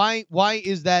why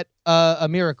is that a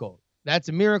miracle? That's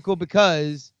a miracle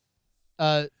because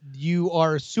you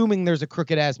are assuming there's a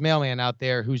crooked ass mailman out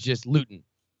there who's just looting,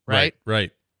 right?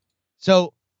 Right.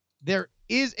 So there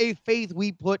is a faith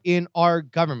we put in our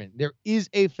government. There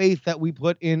is a faith that we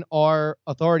put in our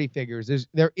authority figures.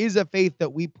 There is a faith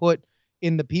that we put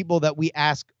in the people that we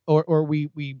ask or we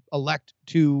elect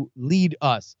to lead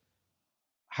us.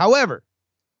 However,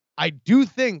 I do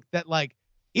think that like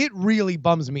it really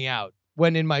bums me out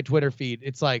when in my Twitter feed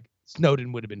it's like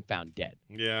Snowden would have been found dead.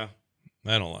 Yeah,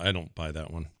 I don't buy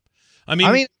that one. I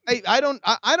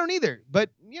don't either. But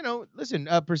you know, listen,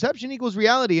 perception equals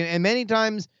reality, and many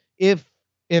times if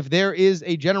there is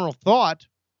a general thought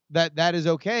that is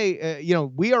okay,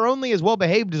 we are only as well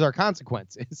behaved as our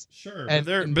consequences. Sure,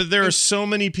 but there are so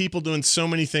many people doing so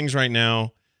many things right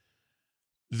now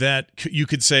that you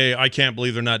could say, I can't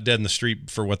believe they're not dead in the street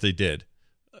for what they did.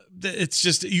 It's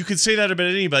just, you could say that about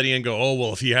anybody and go, oh,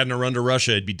 well, if he hadn't run to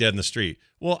Russia, he'd be dead in the street.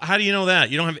 Well, how do you know that?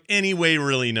 You don't have any way to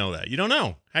really know that. You don't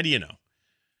know. How do you know?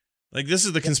 Like, this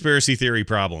is the conspiracy theory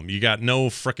problem. You got no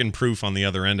frickin' proof on the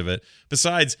other end of it.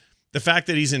 Besides, the fact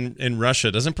that he's in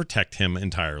Russia doesn't protect him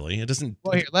entirely. It doesn't.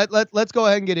 Well, here, let's go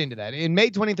ahead and get into that. In May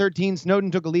 2013,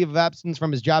 Snowden took a leave of absence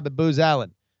from his job at Booz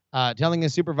Allen, telling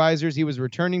his supervisors he was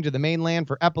returning to the mainland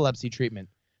for epilepsy treatment.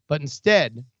 But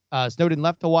instead, Snowden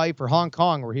left Hawaii for Hong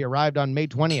Kong, where he arrived on May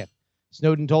 20th.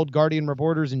 Snowden told Guardian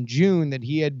reporters in June that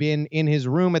he had been in his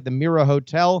room at the Mira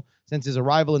Hotel since his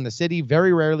arrival in the city,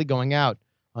 very rarely going out.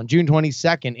 On June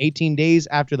 22nd, 18 days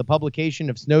after the publication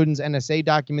of Snowden's NSA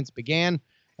documents began,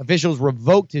 officials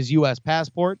revoked his U.S.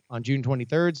 passport. On June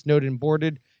 23rd, Snowden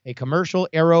boarded a commercial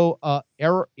Aeroflot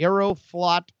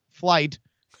flight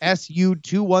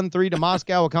SU-213 to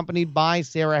Moscow, accompanied by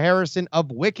Sarah Harrison of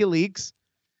WikiLeaks.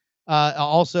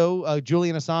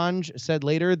 Julian Assange said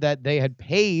later that they had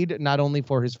paid not only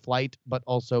for his flight, but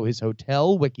also his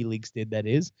hotel. WikiLeaks did, that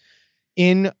is.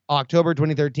 In October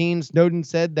 2013, Snowden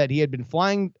said that he had been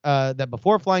flying, that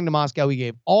before flying to Moscow, he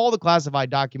gave all the classified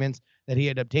documents that he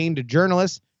had obtained to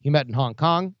journalists he met in Hong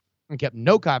Kong and kept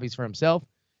no copies for himself.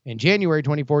 In January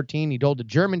 2014, he told a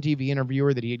German TV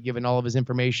interviewer that he had given all of his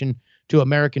information to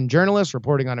American journalists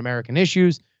reporting on American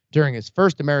issues. During his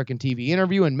first American TV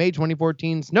interview in May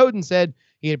 2014, Snowden said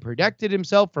he had protected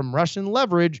himself from Russian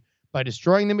leverage by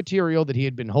destroying the material that he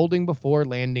had been holding before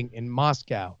landing in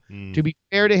Moscow. To be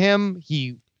fair to him,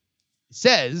 he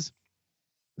says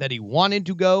that he wanted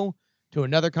to go to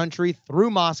another country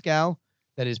through Moscow,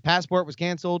 that his passport was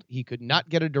canceled. He could not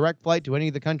get a direct flight to any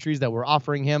of the countries that were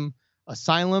offering him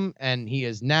asylum, and he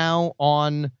is now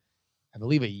on, I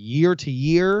believe, a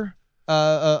year-to-year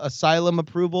asylum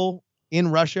approval in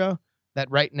Russia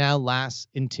that right now lasts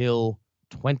until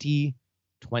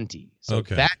 2020. So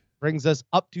that brings us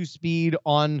up to speed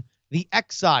on the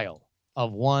exile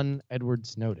of one Edward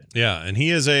Snowden. Yeah, and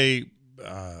he is a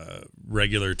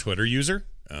regular Twitter user.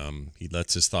 He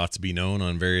lets his thoughts be known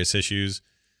on various issues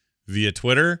via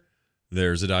Twitter.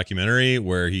 There's a documentary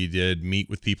where he did meet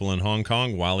with people in Hong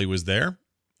Kong while he was there.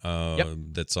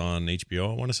 That's on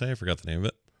HBO, I want to say. I forgot the name of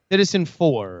it. Citizen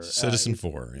 4. Citizen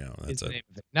 4, yeah, that's it.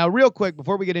 Now, real quick,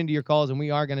 before we get into your calls, and we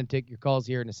are going to take your calls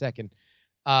here in a second,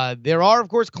 there are, of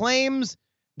course, claims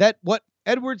that what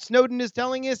Edward Snowden is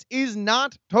telling us is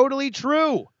not totally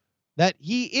true, that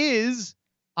he is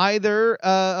either,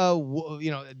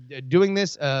 doing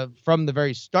this from the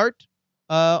very start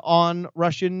on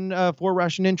Russian for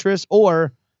Russian interests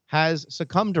or has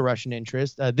succumbed to Russian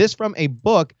interests. This from a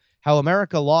book, How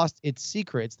America Lost Its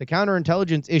Secrets. The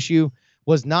counterintelligence issue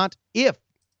was not if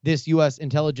this U.S.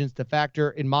 intelligence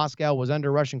defector in Moscow was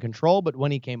under Russian control, but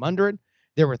when he came under it.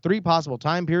 There were 3 possible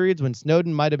time periods when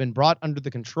Snowden might have been brought under the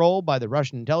control by the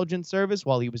Russian intelligence service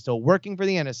while he was still working for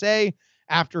the NSA,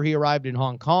 after he arrived in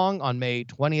Hong Kong on May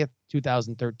 20th,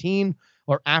 2013,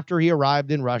 or after he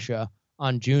arrived in Russia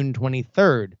on June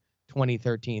 23rd,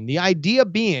 2013. The idea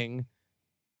being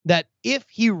that if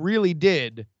he really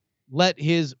did let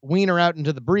his wiener out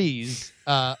into the breeze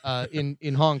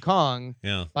in Hong Kong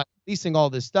by releasing all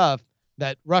this stuff,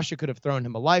 that Russia could have thrown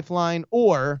him a lifeline,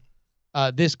 or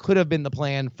this could have been the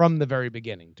plan from the very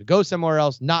beginning, to go somewhere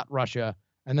else, not Russia,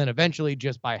 and then eventually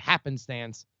just by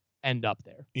happenstance end up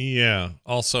there. Yeah.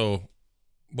 Also,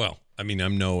 well, I mean,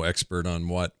 I'm no expert on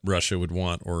what Russia would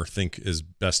want or think is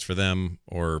best for them,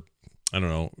 or I don't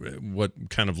know what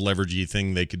kind of leveragey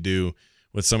thing they could do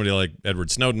with somebody like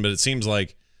Edward Snowden, but it seems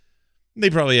like they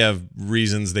probably have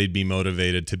reasons they'd be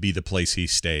motivated to be the place he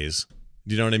stays.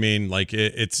 Do you know what I mean? Like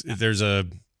that's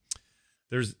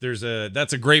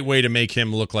a great way to make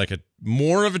him look like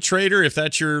more of a traitor, if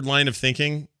that's your line of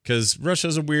thinking, because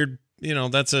Russia's a weird,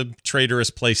 that's a traitorous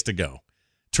place to go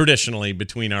traditionally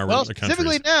between our countries.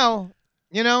 Specifically now,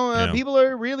 people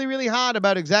are really, really hot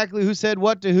about exactly who said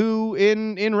what to who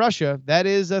in Russia. That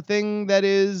is a thing that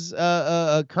is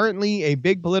currently a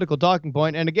big political talking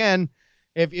point. And again,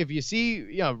 if you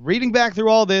see, reading back through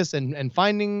all this and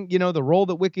finding, the role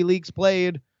that WikiLeaks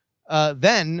played,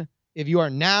 then if you are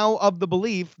now of the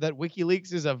belief that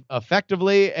WikiLeaks is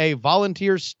effectively a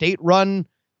volunteer state-run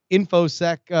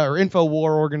infosec or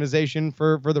infowar organization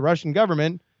for the Russian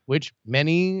government, which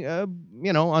many,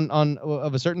 on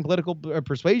of a certain political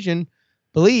persuasion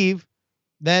believe,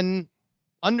 then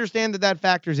understand that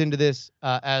factors into this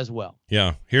as well.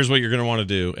 Yeah. Here's what you're going to want to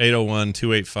do.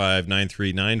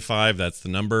 801-285-9395. That's the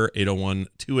number,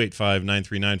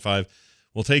 801-285-9395.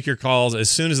 We'll take your calls as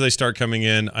soon as they start coming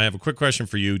in. I have a quick question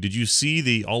for you. Did you see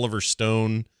the Oliver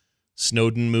Stone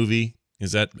Snowden movie?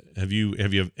 Have you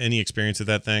any experience with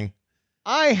that thing?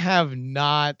 I have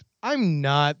not. I'm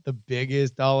not the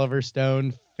biggest Oliver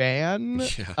Stone fan.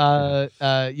 Yeah.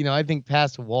 I think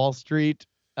past Wall Street,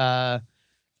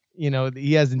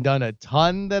 he hasn't done a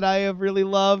ton that I have really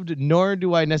loved, nor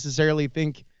do I necessarily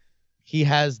think he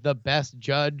has the best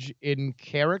judge in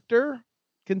character,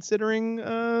 considering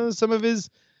some of his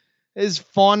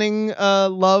fawning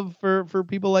love for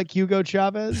people like Hugo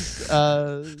Chavez.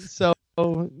 So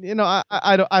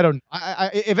I don't.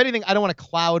 If anything, I don't want to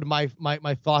cloud my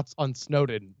thoughts on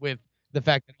Snowden with the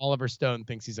fact that Oliver Stone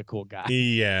thinks he's a cool guy.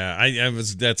 Yeah,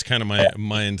 that's kind of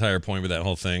my entire point with that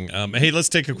whole thing. Hey, let's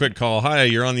take a quick call. Hi,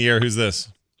 you're on the air. Who's this?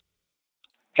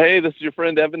 Hey, this is your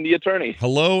friend Evan the attorney.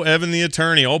 Hello, Evan the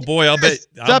attorney. Oh boy, What's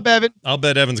up, Evan? I'll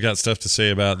bet Evan's got stuff to say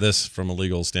about this from a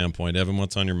legal standpoint. Evan,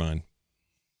 what's on your mind?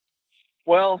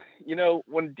 Well,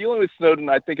 when dealing with Snowden,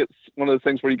 I think it's one of those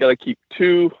things where you got to keep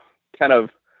two kind of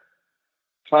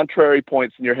contrary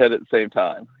points in your head at the same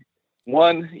time.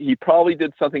 One, he probably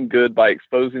did something good by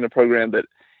exposing a program that,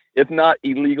 if not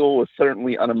illegal, was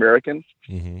certainly un-American.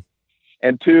 Mm-hmm.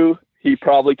 And two, he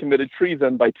probably committed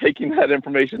treason by taking that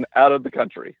information out of the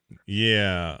country.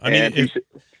 Yeah,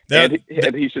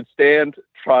 he should stand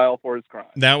trial for his crime.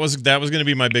 That was going to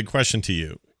be my big question to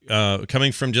you.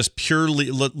 Coming from just pure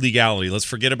legality, let's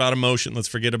forget about emotion. Let's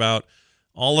forget about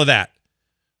all of that.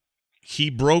 He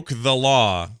broke the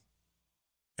law,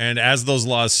 and as those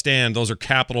laws stand, those are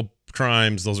capital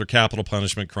crimes. Those are capital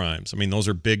punishment crimes. I mean, those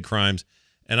are big crimes,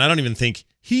 and I don't even think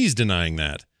he's denying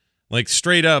that. Like,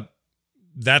 straight up,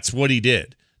 that's what he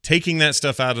did. Taking that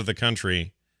stuff out of the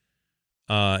country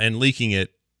and leaking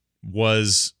it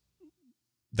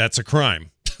that's a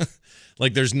crime.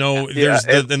 Like,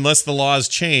 unless the laws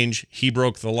change, he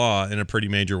broke the law in a pretty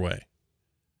major way.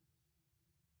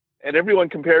 And everyone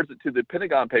compares it to the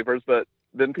Pentagon Papers, but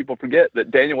then people forget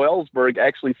that Daniel Ellsberg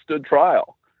actually stood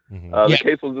trial. Mm-hmm. The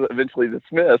case was eventually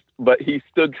dismissed, but he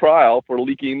stood trial for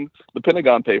leaking the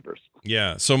Pentagon Papers.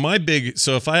 Yeah. So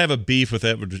if I have a beef with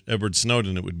Edward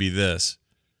Snowden, it would be this,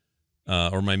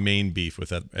 or my main beef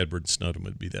with Edward Snowden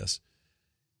would be this.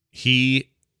 He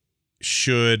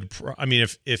should. I mean,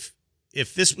 if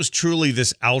this was truly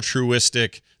this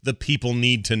altruistic, the people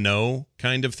need to know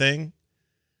kind of thing,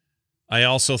 I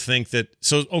also think that,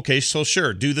 so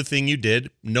sure, do the thing you did,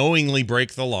 knowingly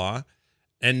break the law,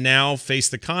 and now face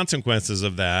the consequences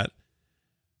of that.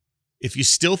 If you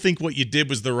still think what you did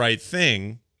was the right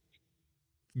thing,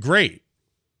 great.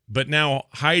 But now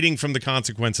hiding from the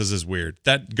consequences is weird.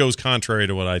 That goes contrary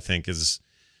to what I think is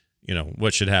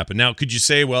what should happen. Now, could you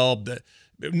say, well,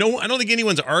 no, I don't think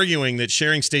anyone's arguing that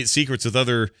sharing state secrets with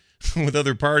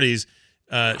other parties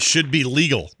should be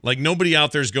legal. Like, nobody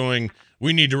out there is going,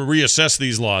 we need to reassess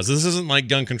these laws. This isn't like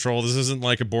gun control. This isn't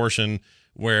like abortion,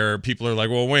 where people are like,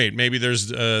 well, wait, maybe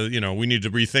there's, we need to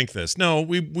rethink this. No,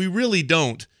 we really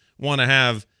don't want to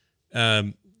have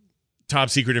top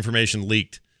secret information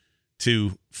leaked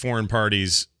to foreign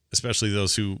parties, especially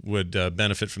those who would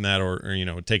benefit from that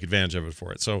or take advantage of it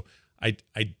for it. So I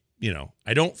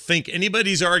don't think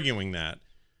anybody's arguing that.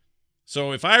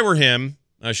 So if I were him,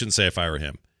 I shouldn't say if I were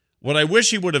him, what I wish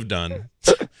he would have done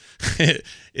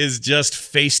is just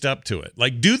faced up to it.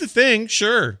 Like, do the thing,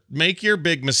 sure. Make your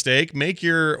big mistake, make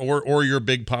your or your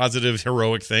big positive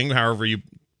heroic thing, however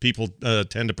people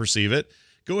tend to perceive it.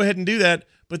 Go ahead and do that,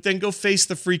 but then go face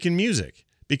the freaking music,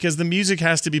 because the music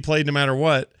has to be played no matter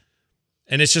what,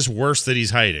 and it's just worse that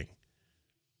he's hiding.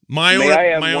 My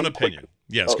own opinion.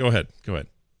 Yes, go ahead.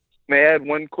 May I add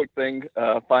one quick thing?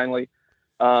 Finally,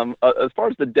 as far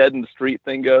as the dead in the street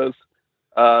thing goes.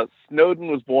 Snowden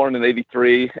was born in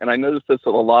 '83, and I noticed this a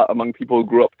lot among people who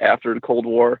grew up after the Cold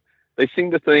War. They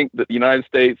seem to think that the United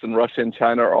States and Russia and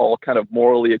China are all kind of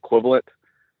morally equivalent,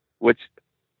 which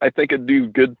I think it'd do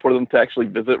good for them to actually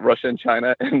visit Russia and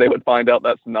China, and they would find out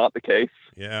that's not the case.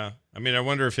 Yeah. I mean, I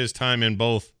wonder if his time in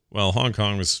both, well, Hong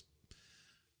Kong was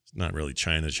not really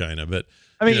China, but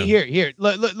I mean, here,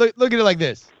 look at it like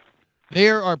this.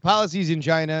 There are policies in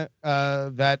China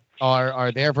that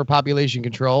are there for population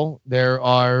control. There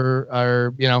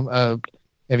are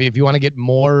if you want to get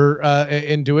more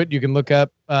into it, you can look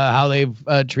up how they've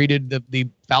treated the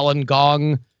Falun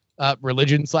Gong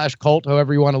religion / cult,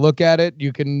 however you want to look at it.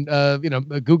 You can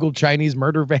Google Chinese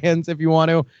murder vans if you want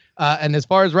to. And as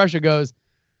far as Russia goes,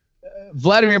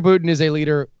 Vladimir Putin is a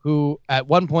leader who, at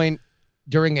one point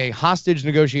during a hostage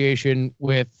negotiation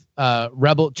with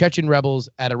Chechen rebels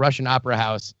at a Russian opera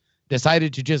house,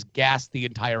 decided to just gas the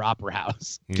entire opera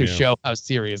house to show how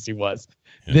serious he was.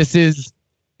 Yeah. This is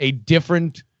a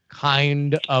different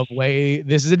kind of way.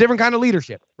 This is a different kind of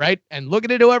leadership, right? And look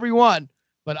at it however you want.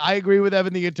 But I agree with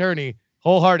Evan, the attorney,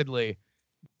 wholeheartedly.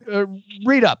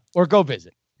 Read up or go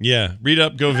visit. Yeah, read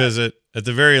up, go visit. At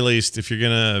the very least, if you're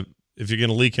gonna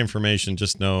leak information,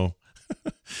 just know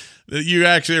you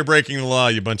actually are breaking the law,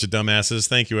 you bunch of dumbasses.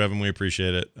 Thank you, Evan. We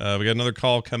appreciate it. We got another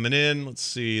call coming in. Let's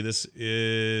see. Who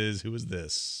is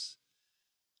this?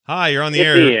 Hi, you're on the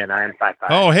air. Ian, I am 5'5".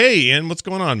 Oh, hey, Ian. What's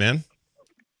going on, man?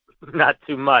 Not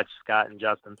too much, Scott and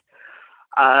Justin.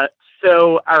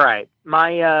 So, all right.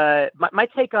 My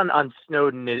take on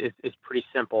Snowden is pretty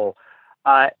simple.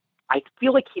 I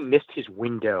feel like he missed his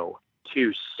window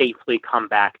to safely come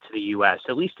back to the U.S.,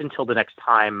 at least until the next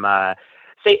time.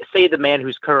 Say the man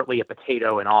who's currently a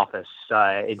potato in office,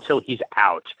 until he's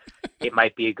out, it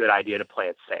might be a good idea to play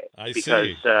it safe.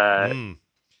 See.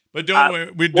 But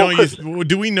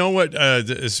do we know what?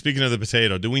 Speaking of the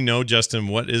potato, do we know, Justin,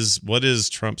 what is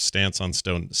Trump's stance on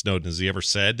Snowden? Has he ever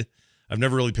said? I've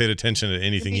never really paid attention to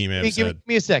anything he may have said. Give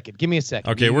me a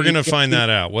second. Okay, we're gonna find that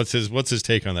out. What's his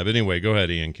take on that? But anyway, go ahead,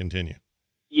 Ian. Continue.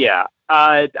 Yeah.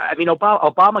 I mean,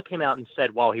 Obama came out and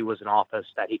said while he was in office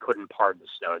that he couldn't pardon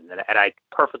Snowden, and I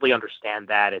perfectly understand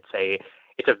that. It's a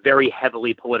very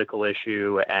heavily political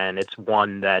issue, and it's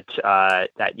one that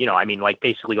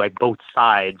basically both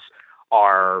sides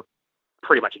are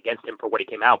pretty much against him for what he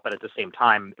came out, but at the same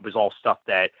time, it was all stuff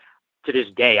that, to this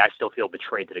day, I still feel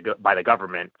betrayed by the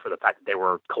government for the fact that they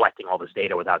were collecting all this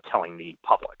data without telling the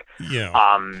public.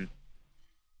 Yeah.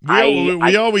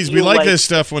 We like this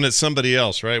stuff when it's somebody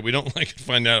else, right? We don't like to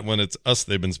find out when it's us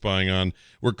they've been spying on.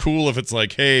 We're cool if it's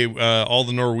like, hey, all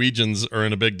the Norwegians are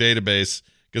in a big database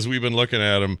because we've been looking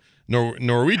at them.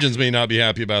 Norwegians may not be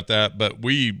happy about that, but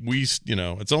we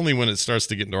it's only when it starts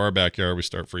to get into our backyard we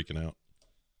start freaking out.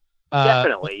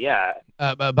 Definitely, yeah.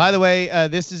 By the way,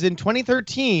 this is in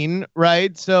 2013,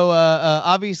 right? So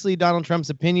obviously Donald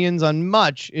Trump's opinions on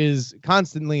much is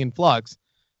constantly in flux.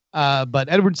 But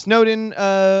Edward Snowden,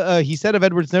 he said of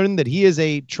Edward Snowden that he is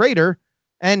a traitor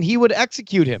and he would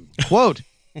execute him. Quote,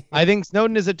 I think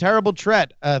Snowden is a terrible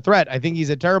threat. I think he's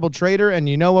a terrible traitor. And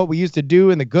you know what we used to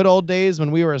do in the good old days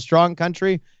when we were a strong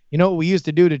country? You know what we used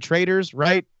to do to traitors,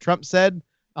 right? Trump said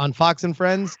on Fox and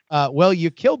Friends. Well, you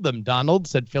killed them, Donald,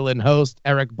 said fill-in host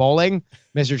Eric Bolling.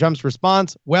 Mr. Trump's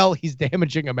response, well, he's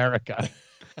damaging America.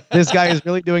 This guy is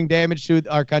really doing damage to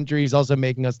our country. He's also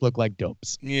making us look like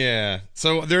dopes. Yeah.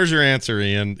 So there's your answer,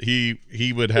 Ian.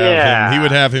 He would have him. He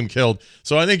would have him killed.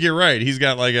 So I think you're right. He's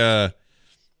got like an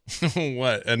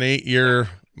 8-year,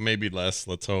 maybe less.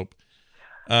 Let's hope.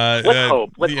 Let's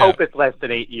hope. Let's hope it's less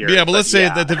than 8 years. Yeah, but let's say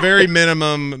at the very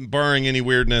minimum, barring any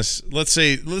weirdness, let's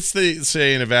say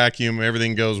in a vacuum,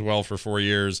 everything goes well for 4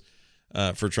 years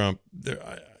for Trump.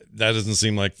 That doesn't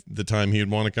seem like the time he'd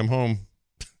want to come home.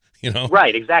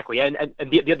 Right, exactly. And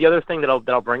the other thing that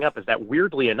I'll bring up is that,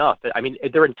 weirdly enough, I mean,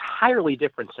 they're entirely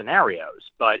different scenarios,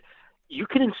 but you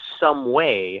can in some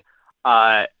way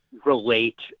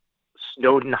relate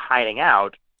Snowden hiding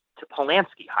out to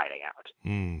Polanski hiding out.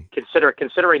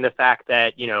 Considering the fact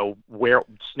that, where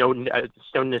Snowden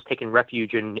has taken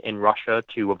refuge in Russia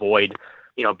to avoid,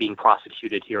 being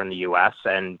prosecuted here in the U.S.,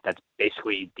 and that's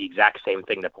basically the exact same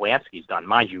thing that Polanski's done.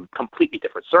 Mind you, completely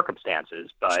different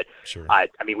circumstances, but sure. I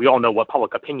mean, we all know what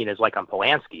public opinion is like on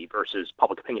Polanski versus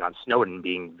public opinion on Snowden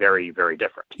being very, very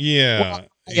different. Yeah.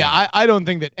 I don't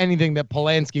think that anything that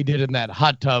Polanski did in that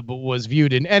hot tub was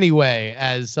viewed in any way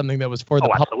as something that was for the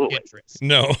public interest.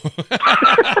 No.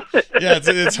 Yeah,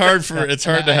 it's hard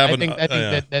to have. I think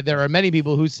that there are many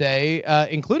people who say,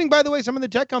 including, by the way, some of the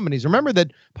tech companies. Remember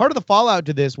that part of the fallout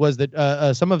to this was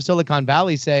that some of Silicon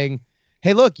Valley saying,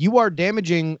 "Hey, look, you are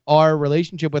damaging our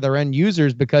relationship with our end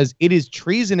users because it is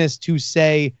treasonous to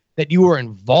say that you were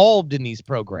involved in these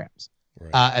programs."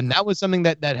 Right. And that was something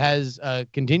that has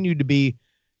continued to be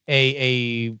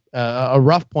a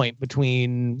rough point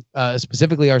between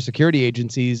specifically our security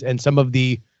agencies and some of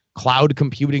the cloud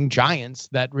computing giants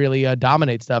that really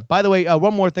dominate stuff. By the way,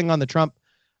 one more thing on the Trump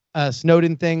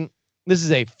Snowden thing. This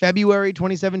is a February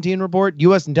 2017 report.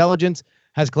 U.S. intelligence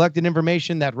has collected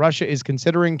information that Russia is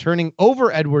considering turning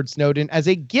over Edward Snowden as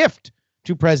a gift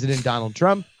to President Donald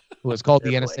Trump, who has called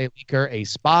the NSA leaker a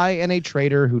spy and a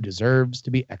traitor who deserves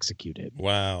to be executed.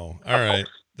 Wow. All right.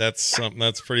 That's something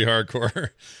that's pretty hardcore.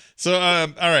 So,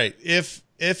 all right.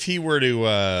 If he were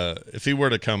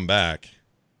to come back,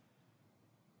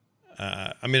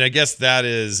 I mean, I guess that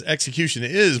is execution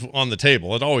is on the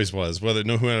table. It always was, no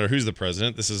matter who's the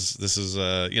president. This is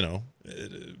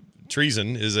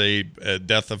treason is a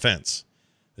death offense.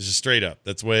 It's just straight up.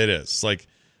 That's the way it is. It's like,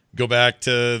 go back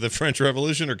to the French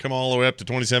Revolution or come all the way up to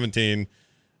 2017.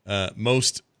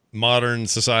 Most modern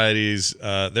societies,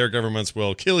 their governments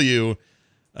will kill you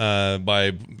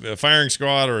by a firing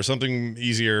squad or something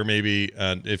easier, maybe,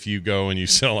 if you go and you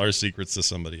sell our secrets to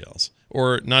somebody else,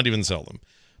 or not even sell them.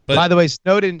 But, by the way,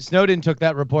 Snowden took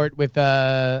that report with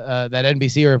that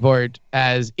NBC report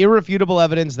as irrefutable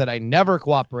evidence that I never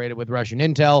cooperated with Russian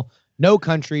intel. No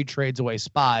country trades away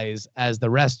spies, as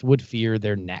the rest would fear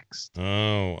their next.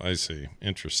 Oh, I see.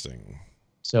 Interesting.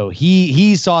 So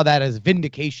he saw that as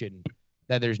vindication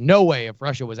that there's no way, if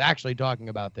Russia was actually talking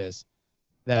about this,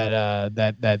 that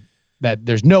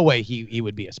there's no way he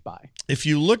would be a spy. If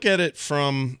you look at it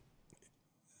from,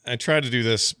 I try to do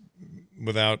this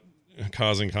without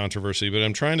causing controversy, but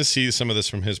I'm trying to see some of this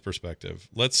from his perspective.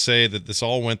 Let's say that this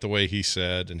all went the way he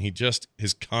said, and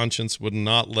his conscience would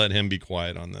not let him be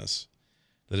quiet on this,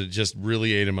 that it just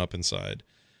really ate him up inside.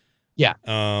 Yeah.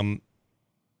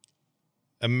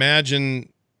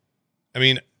 Imagine, I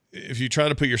mean, if you try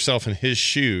to put yourself in his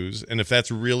shoes, and if that's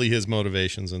really his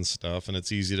motivations and stuff, and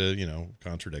it's easy to,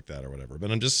 contradict that or whatever. But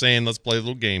I'm just saying, let's play a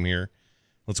little game here.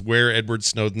 Let's wear Edward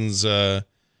Snowden's,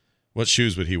 what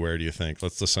shoes would he wear, do you think?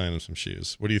 Let's assign him some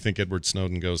shoes. What do you think Edward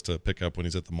Snowden goes to pick up when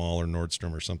he's at the mall or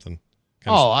Nordstrom or something?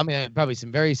 I mean, probably some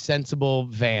very sensible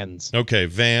Vans. Okay,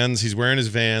 Vans. He's wearing his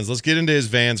Vans. Let's get into his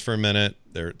Vans for a minute.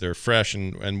 They're fresh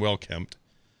and well kempt.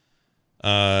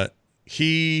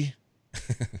 He...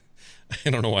 I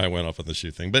don't know why I went off on the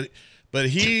shoe thing, but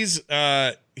he's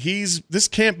this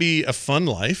can't be a fun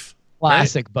life.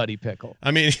 Classic right? Buddy Pickle.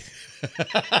 I mean,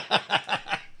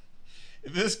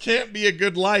 this can't be a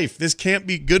good life. This can't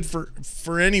be good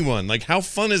for anyone. Like, how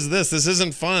fun is this? This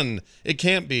isn't fun. It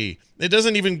can't be. It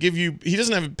doesn't even give you, he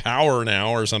doesn't have power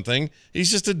now or something. He's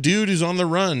just a dude who's on the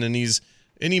run, and he's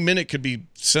any minute could be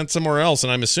sent somewhere else.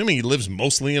 And I'm assuming he lives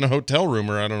mostly in a hotel room,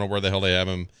 or I don't know where the hell they have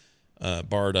him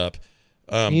barred up.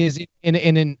 He is in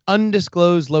an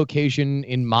undisclosed location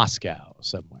in Moscow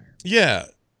somewhere. Yeah.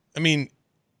 I mean,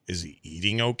 is he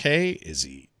eating okay? Is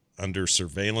he under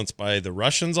surveillance by the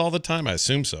Russians all the time? I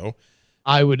assume so.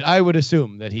 I would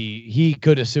assume that he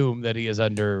could assume that he is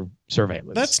under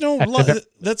surveillance. That's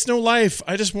no life.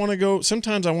 I just want to go.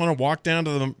 Sometimes I want to walk down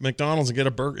to the McDonald's and get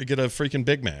a freaking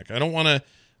Big Mac. I don't want to.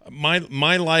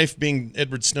 My life being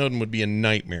Edward Snowden would be a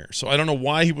nightmare. So I don't know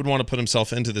why he would want to put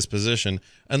himself into this position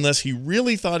unless he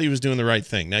really thought he was doing the right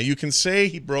thing. Now, you can say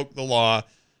he broke the law,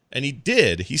 and he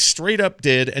did. He straight up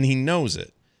did, and he knows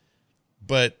it.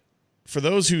 But for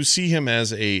those who see him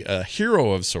as a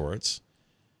hero of sorts,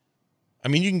 I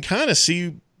mean, you can kind of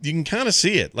see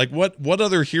it. Like, what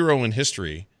other hero in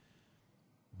history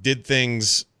did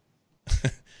things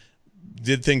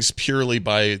did things purely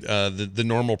by the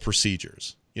normal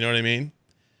procedures. You know what I mean?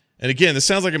 And again, this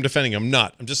sounds like I'm defending him. I'm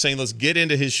not. I'm just saying let's get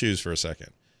into his shoes for a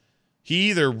second. He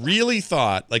either really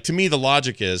thought, like to me the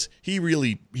logic is, he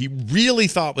really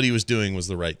thought what he was doing was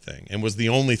the right thing and was the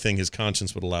only thing his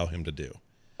conscience would allow him to do.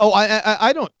 Oh,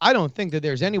 I don't think that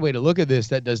there's any way to look at this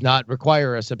that does not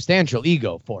require a substantial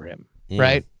ego for him,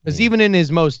 right? Because even in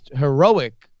his most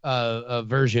heroic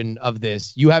version of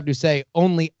this, you have to say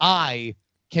only I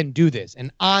can do this,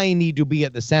 and I need to be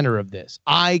at the center of this.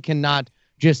 I cannot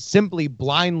just simply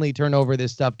blindly turn over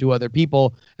this stuff to other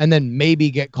people and then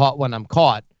maybe get caught when I'm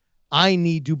caught. I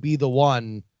need to be the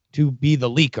one to be the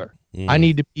leaker. I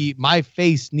need to be, my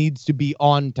face needs to be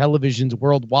on televisions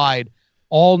worldwide.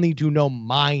 All need to know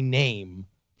my name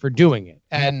for doing it.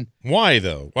 And why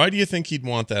though? Why do you think he'd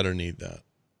want that or need that?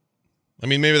 I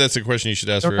mean, maybe that's a question you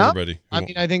should ask for everybody. I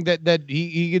mean, I think that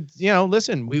he could,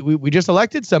 listen, we just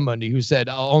elected somebody who said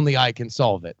only I can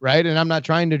solve it, right? And I'm not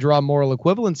trying to draw moral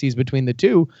equivalencies between the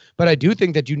two, but I do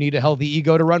think that you need a healthy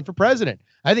ego to run for president.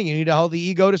 I think you need a healthy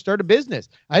ego to start a business.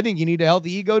 I think you need a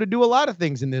healthy ego to do a lot of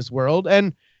things in this world.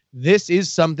 And this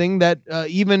is something that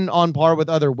even on par with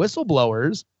other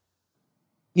whistleblowers,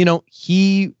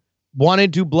 he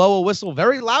wanted to blow a whistle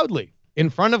very loudly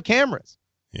in front of cameras.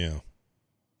 Yeah.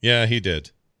 Yeah, he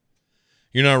did.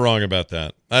 You're not wrong about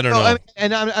that. I don't know.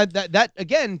 That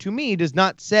again, to me, does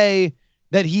not say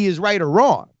that he is right or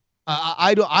wrong.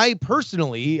 I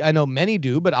personally, I know many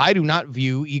do, but I do not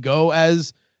view ego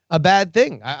as a bad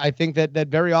thing. I think that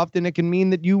very often it can mean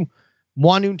that you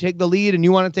want to take the lead and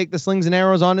you want to take the slings and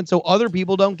arrows on it so other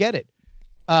people don't get it.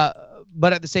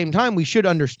 But at the same time, we should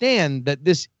understand that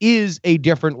this is a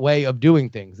different way of doing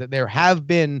things, that there have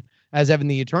been, as Evan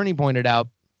the attorney pointed out,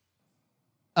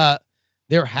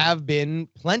 there have been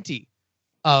plenty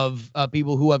of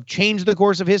people who have changed the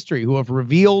course of history, who have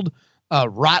revealed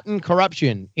rotten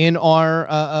corruption in our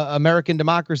American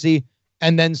democracy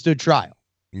and then stood trial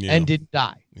and didn't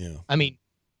die. Yeah. I mean,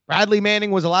 Bradley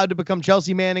Manning was allowed to become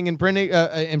Chelsea Manning in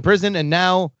prison and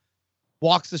now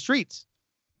walks the streets.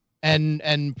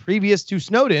 And previous to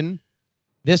Snowden,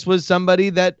 this was somebody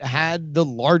that had the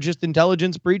largest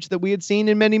intelligence breach that we had seen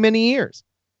in many, many years.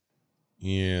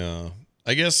 Yeah.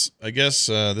 I guess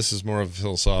this is more of a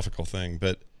philosophical thing,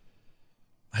 but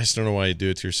I just don't know why you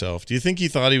do it to yourself. Do you think he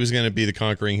thought he was going to be the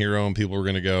conquering hero and people were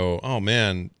going to go, oh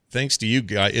man, thanks to you,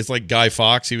 Guy? It's like Guy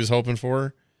Fawkes he was hoping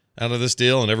for out of this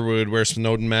deal, and everyone would wear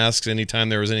Snowden masks anytime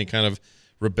there was any kind of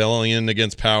rebellion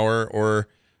against power, or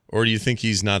do you think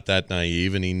he's not that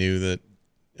naive and he knew that?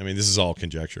 I mean, this is all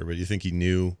conjecture, but do you think he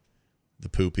knew the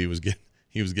poop he was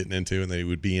getting into and that he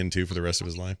would be into for the rest of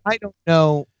his life? I don't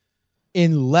know.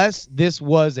 Unless this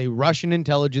was a Russian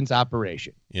intelligence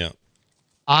operation. Yeah.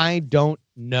 I don't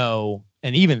know.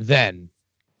 And even then,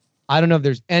 I don't know if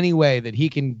there's any way that he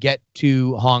can get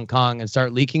to Hong Kong and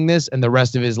start leaking this and the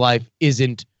rest of his life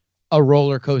isn't a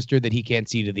roller coaster that he can't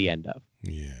see to the end of.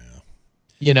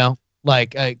 Yeah.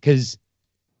 Because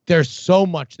there's so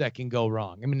much that can go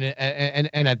wrong. I mean,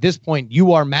 and at this point,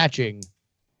 you are matching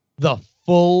the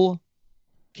full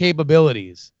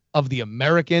capabilities of the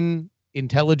American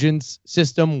intelligence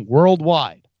system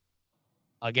worldwide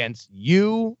against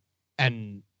you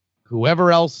and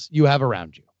whoever else you have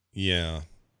around you. Yeah.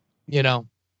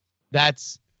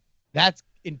 That's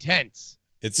intense.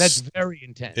 That's very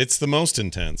intense. It's the most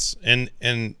intense. And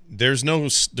there's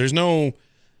no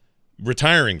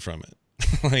retiring from it.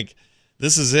 Like,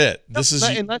 this is it.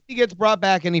 Unless he gets brought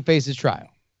back and he faces trial.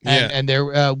 Yeah. And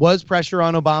there was pressure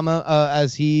on Obama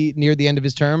as he neared the end of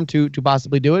his term to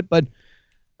possibly do it, but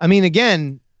I mean,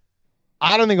 again,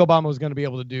 I don't think Obama was going to be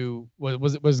able to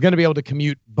was going to be able to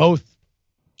commute both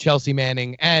Chelsea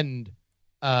Manning and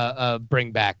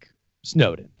bring back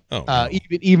Snowden. Oh, no.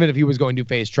 Even if he was going to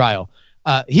face trial.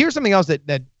 Here's something else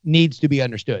that needs to be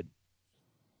understood.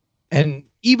 And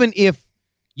even if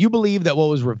you believe that what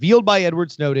was revealed by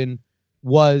Edward Snowden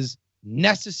was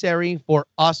necessary for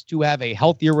us to have a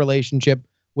healthier relationship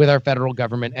with our federal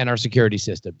government and our security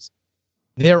systems,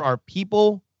 there are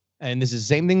people. And this is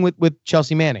the same thing with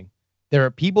Chelsea Manning. There are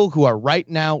people who are right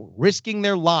now risking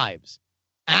their lives,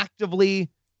 actively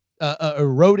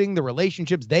eroding the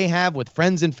relationships they have with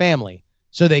friends and family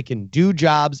so they can do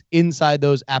jobs inside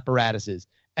those apparatuses.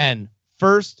 And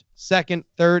first, second,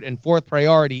 third, and fourth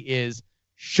priority is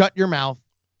shut your mouth,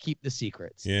 keep the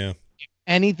secrets. Yeah. If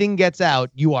anything gets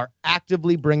out, you are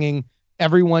actively bringing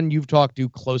everyone you've talked to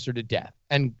closer to death.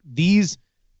 And these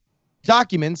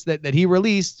documents that he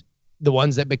released, the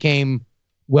ones that became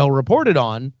well reported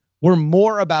on, were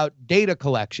more about data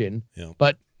collection. Yeah.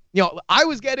 But, I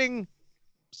was getting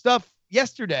stuff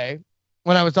yesterday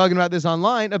when I was talking about this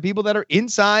online of people that are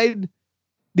inside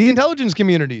the intelligence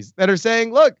communities that are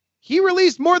saying, look, he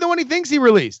released more than what he thinks he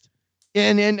released.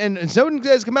 And Snowden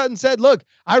has come out and said, look,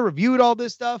 I reviewed all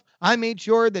this stuff. I made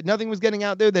sure that nothing was getting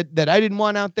out there that I didn't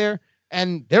want out there.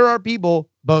 And there are people,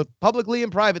 both publicly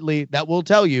and privately, that will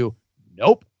tell you,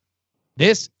 nope,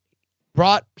 this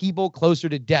brought people closer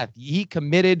to death. He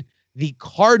committed the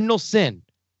cardinal sin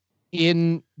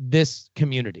in this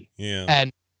community. Yeah.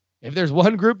 And if there's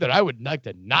one group that I would like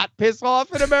to not piss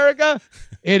off in America,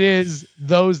 it is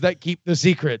those that keep the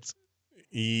secrets.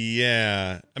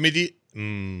 Yeah. I mean,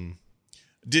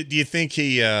 do you think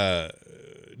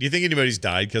anybody's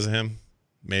died because of him?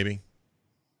 Maybe.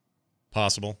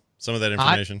 Possible. Some of that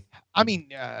information. I mean,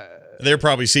 they're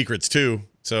probably secrets too.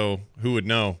 So who would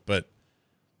know? But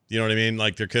you know what I mean?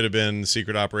 Like there could have been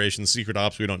secret operations, secret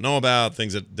ops we don't know about,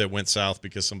 things that went south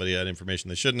because somebody had information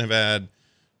they shouldn't have had.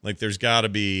 Like there's got to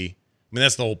be, I mean,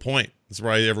 that's the whole point. That's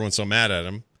why everyone's so mad at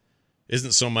him.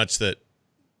 Isn't so much that,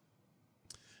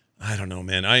 I don't know,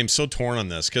 man. I am so torn on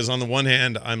this because on the one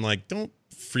hand, I'm like, don't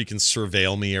freaking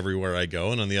surveil me everywhere I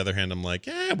go. And on the other hand, I'm like,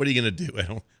 what are you going to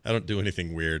do? I don't do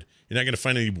anything weird. You're not going to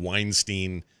find any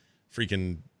Weinstein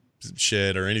freaking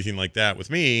shit or anything like that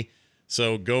with me.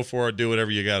 So go for it. Do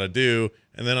whatever you got to do.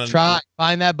 And then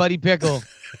find that Buddy Pickle.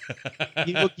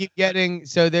 People keep getting,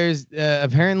 so there's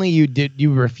apparently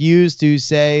you refuse to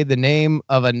say the name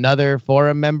of another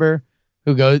forum member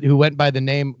who went by the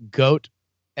name Goat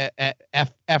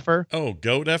Effer. Oh,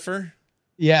 Goat Effer?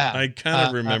 Yeah. I kind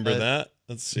of remember that.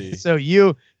 Let's see. So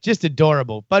you just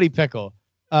adorable Buddy Pickle.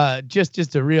 Just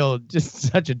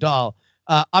such a doll.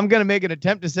 I'm going to make an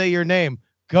attempt to say your name.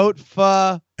 Goat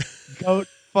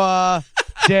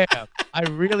Damn. I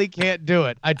really can't do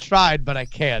it. I tried, but I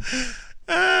can't.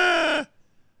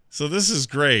 So this is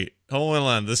great. Hold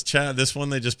on. This one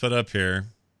they just put up here.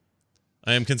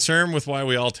 I am concerned with why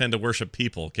we all tend to worship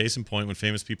people. Case in point, when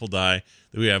famous people die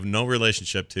that we have no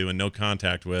relationship to and no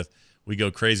contact with, we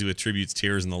go crazy with tributes,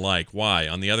 tears, and the like. Why?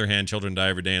 On the other hand, children die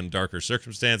every day in darker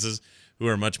circumstances who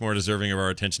are much more deserving of our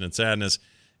attention and sadness.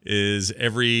 Is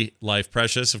every life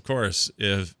precious? Of course.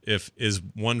 If is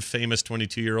one famous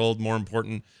 22-year-old more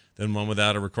important than one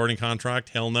without a recording contract?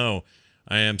 Hell no.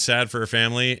 I am sad for her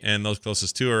family and those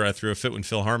closest to her. I threw a fit when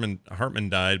Phil Hartman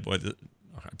died. Boy,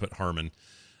 I put Harmon.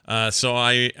 So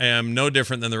I am no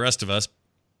different than the rest of us.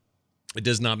 It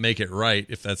does not make it right,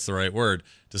 if that's the right word,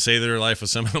 to say that her life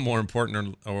was somehow more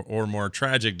important or more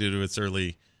tragic due to its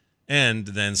early end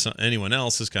than anyone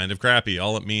else is kind of crappy.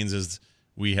 All it means is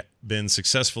we have been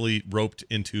successfully roped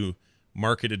into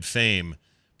marketed fame.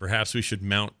 Perhaps we should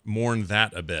mourn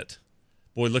that a bit.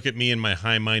 Boy, look at me in my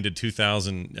high-minded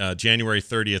January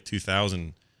 30th,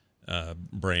 2000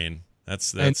 brain.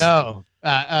 That's I know.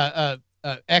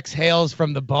 Exhales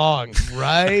from the bong,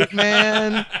 right,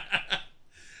 man?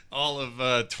 All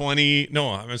of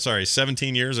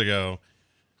 17 years ago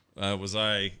was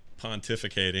I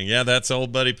pontificating. Yeah, that's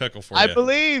old Buddy Pickle for you. I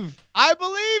believe in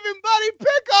Buddy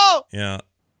Pickle. Yeah.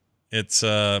 It's,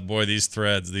 boy, these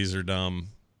threads, these are dumb.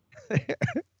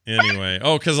 Anyway.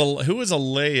 Oh, because who was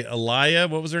Aliyah?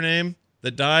 What was her name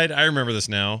that died? I remember this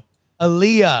now.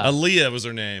 Aaliyah was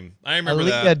her name. I remember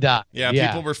that. Aaliyah died. Yeah,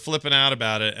 people were flipping out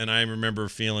about it, and I remember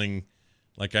feeling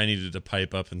like I needed to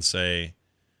pipe up and say,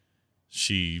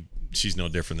 she's no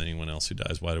different than anyone else who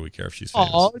dies. Why do we care if she's famous?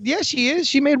 Oh, yeah, she is.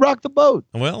 She made Rock the Boat.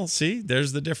 Well, see,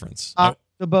 there's the difference.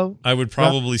 The boat. I would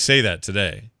probably say that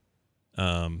today.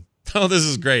 This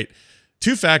is great.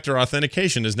 Two-factor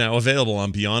authentication is now available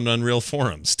on Beyond Unreal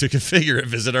forums. To configure it,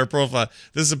 visit our profile.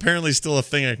 This is apparently still a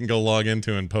thing I can go log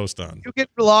into and post on. You can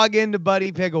log into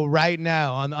Buddy Pickle right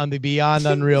now on the Beyond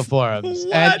Unreal forums,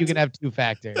 and you can have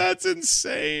two-factor. That's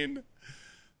insane.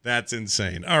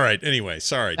 All right. Anyway,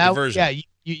 sorry. Diversion. Yeah,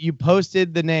 you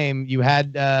posted the name. You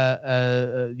had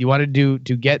you wanted to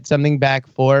get something back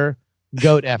for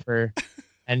Goat Effer,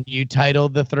 and you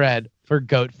titled the thread for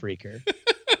Goat Freaker.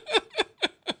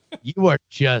 You are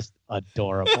just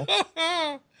adorable.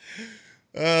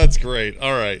 That's great.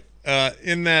 All right.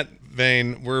 In that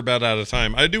vein, we're about out of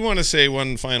time. I do want to say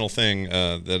one final thing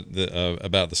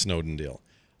about the Snowden deal.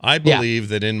 I believe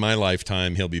that in my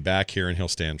lifetime, he'll be back here and he'll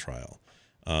stand trial.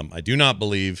 I do not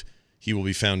believe he will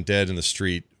be found dead in the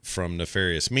street from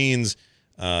nefarious means.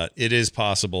 It is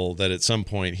possible that at some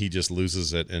point he just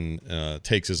loses it and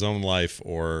takes his own life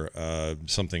or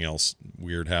something else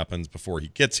weird happens before he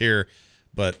gets here.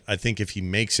 But I think if he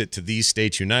makes it to these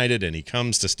states united and he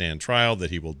comes to stand trial,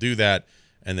 that he will do that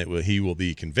and that he will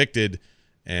be convicted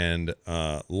and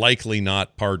likely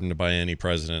not pardoned by any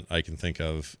president I can think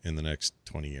of in the next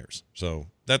 20 years. So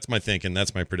that's my thinking.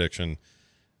 That's my prediction.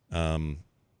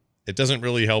 it doesn't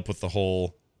really help with the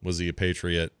whole, was he a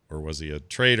patriot or was he a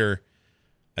traitor?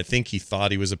 I think he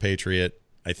thought he was a patriot.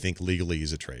 I think legally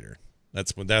he's a traitor.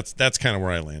 That's kind of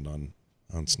where I land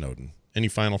on Snowden. Any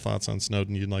final thoughts on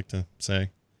Snowden you'd like to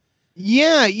say?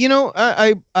 Yeah,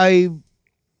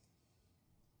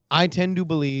 I tend to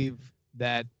believe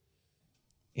that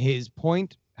his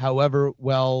point, however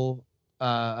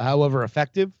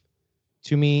effective,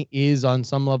 to me, is on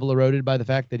some level eroded by the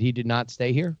fact that he did not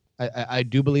stay here. I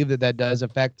do believe that does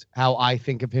affect how I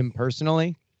think of him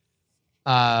personally.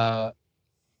 However,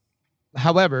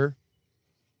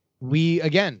 we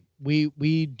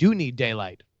do need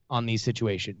daylight on these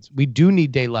situations. We do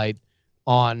need daylight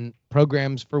on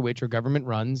programs for which our government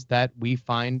runs that we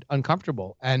find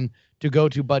uncomfortable. And to go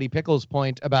to Buddy Pickles'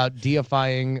 point about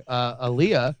deifying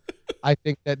Aaliyah, I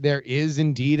think that there is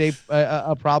indeed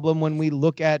a problem when we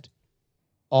look at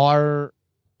our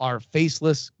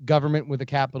faceless government with a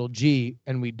capital G,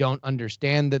 and we don't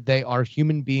understand that they are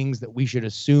human beings that we should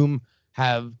assume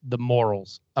have the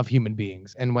morals of human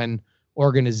beings. And when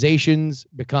organizations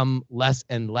become less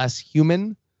and less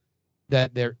human,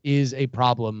 that there is a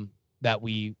problem that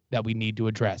we need to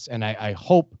address. And I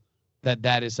hope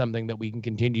that is something that we can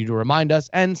continue to remind us.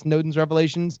 And Snowden's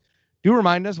revelations do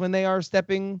remind us when they are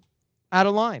stepping out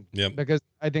of line. Yep. Because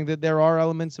I think that there are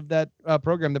elements of that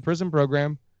program, the PRISM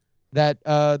program, that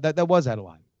was out of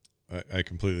line. I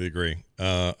completely agree.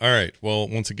 All right. Well,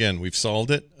 once again, we've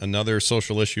solved it. Another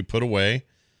social issue put away,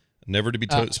 never to be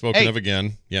spoken of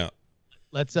again. Yeah.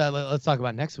 Let's talk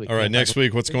about next week. All right, next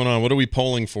week, what's going on? What are we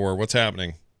polling for? What's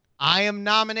happening? I am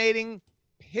nominating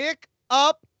Pick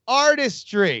Up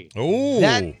Artistry. Oh,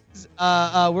 that is,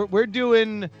 we're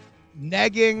doing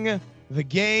negging, the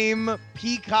game,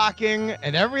 peacocking,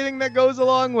 and everything that goes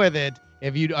along with it.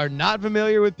 If you are not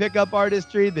familiar with Pick Up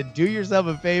Artistry, then do yourself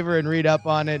a favor and read up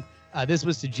on it. This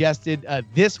was suggested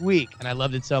this week, and I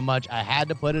loved it so much I had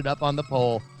to put it up on the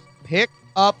poll. Pick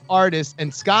Up Artists.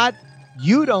 And Scott,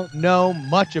 you don't know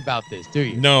much about this, do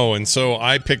you? No, and so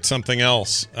I picked something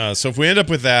else. So if we end up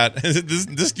with that,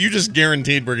 this you just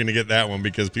guaranteed we're going to get that one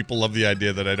because people love the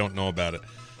idea that I don't know about it.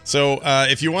 So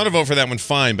if you want to vote for that one,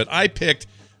 fine. But I picked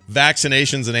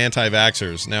vaccinations and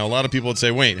anti-vaxxers. Now, a lot of people would say,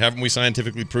 wait, haven't we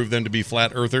scientifically proved them to be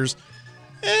flat earthers?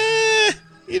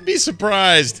 You'd be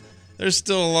surprised. There's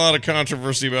still a lot of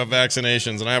controversy about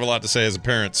vaccinations, and I have a lot to say as a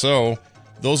parent. So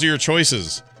those are your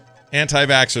choices.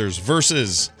 Anti-vaxxers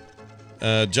versus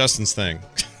Justin's thing.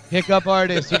 Pick Up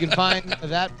Artists. You can find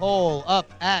that poll up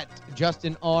at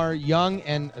Justin R. Young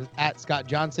and at Scott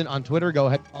Johnson on Twitter. Go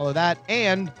ahead and follow that.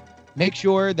 And make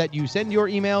sure that you send your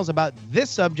emails about this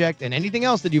subject and anything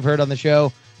else that you've heard on the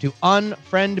show to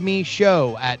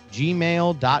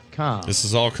unfriendmeshow@gmail.com. This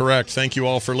is all correct. Thank you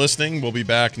all for listening. We'll be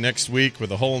back next week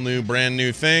with a whole new, brand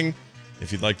new thing.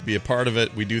 If you'd like to be a part of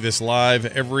it, we do this live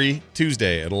every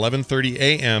Tuesday at 11:30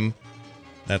 a.m.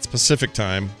 That's Pacific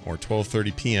time, or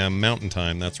 12:30 p.m. Mountain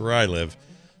time. That's where I live.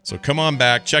 So come on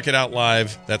back. Check it out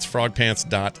live. That's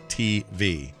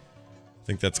frogpants.tv. I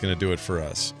think that's going to do it for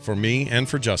us, for me and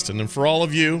for Justin, and for all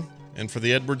of you, and for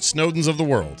the Edward Snowdens of the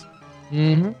world.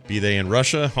 Mm-hmm. Be they in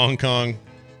Russia, Hong Kong,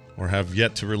 or have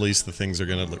yet to release the things they're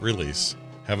going to release.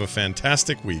 Have a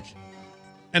fantastic week,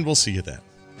 and we'll see you then.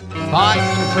 Bye.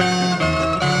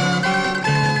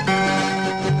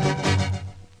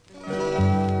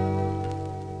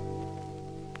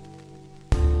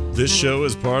 This show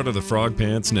is part of the Frog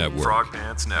Pants Network. Frog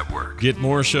Pants Network. Get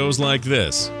more shows like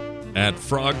this at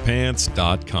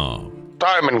frogpants.com.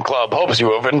 Diamond Club hopes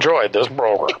you have enjoyed this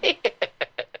program.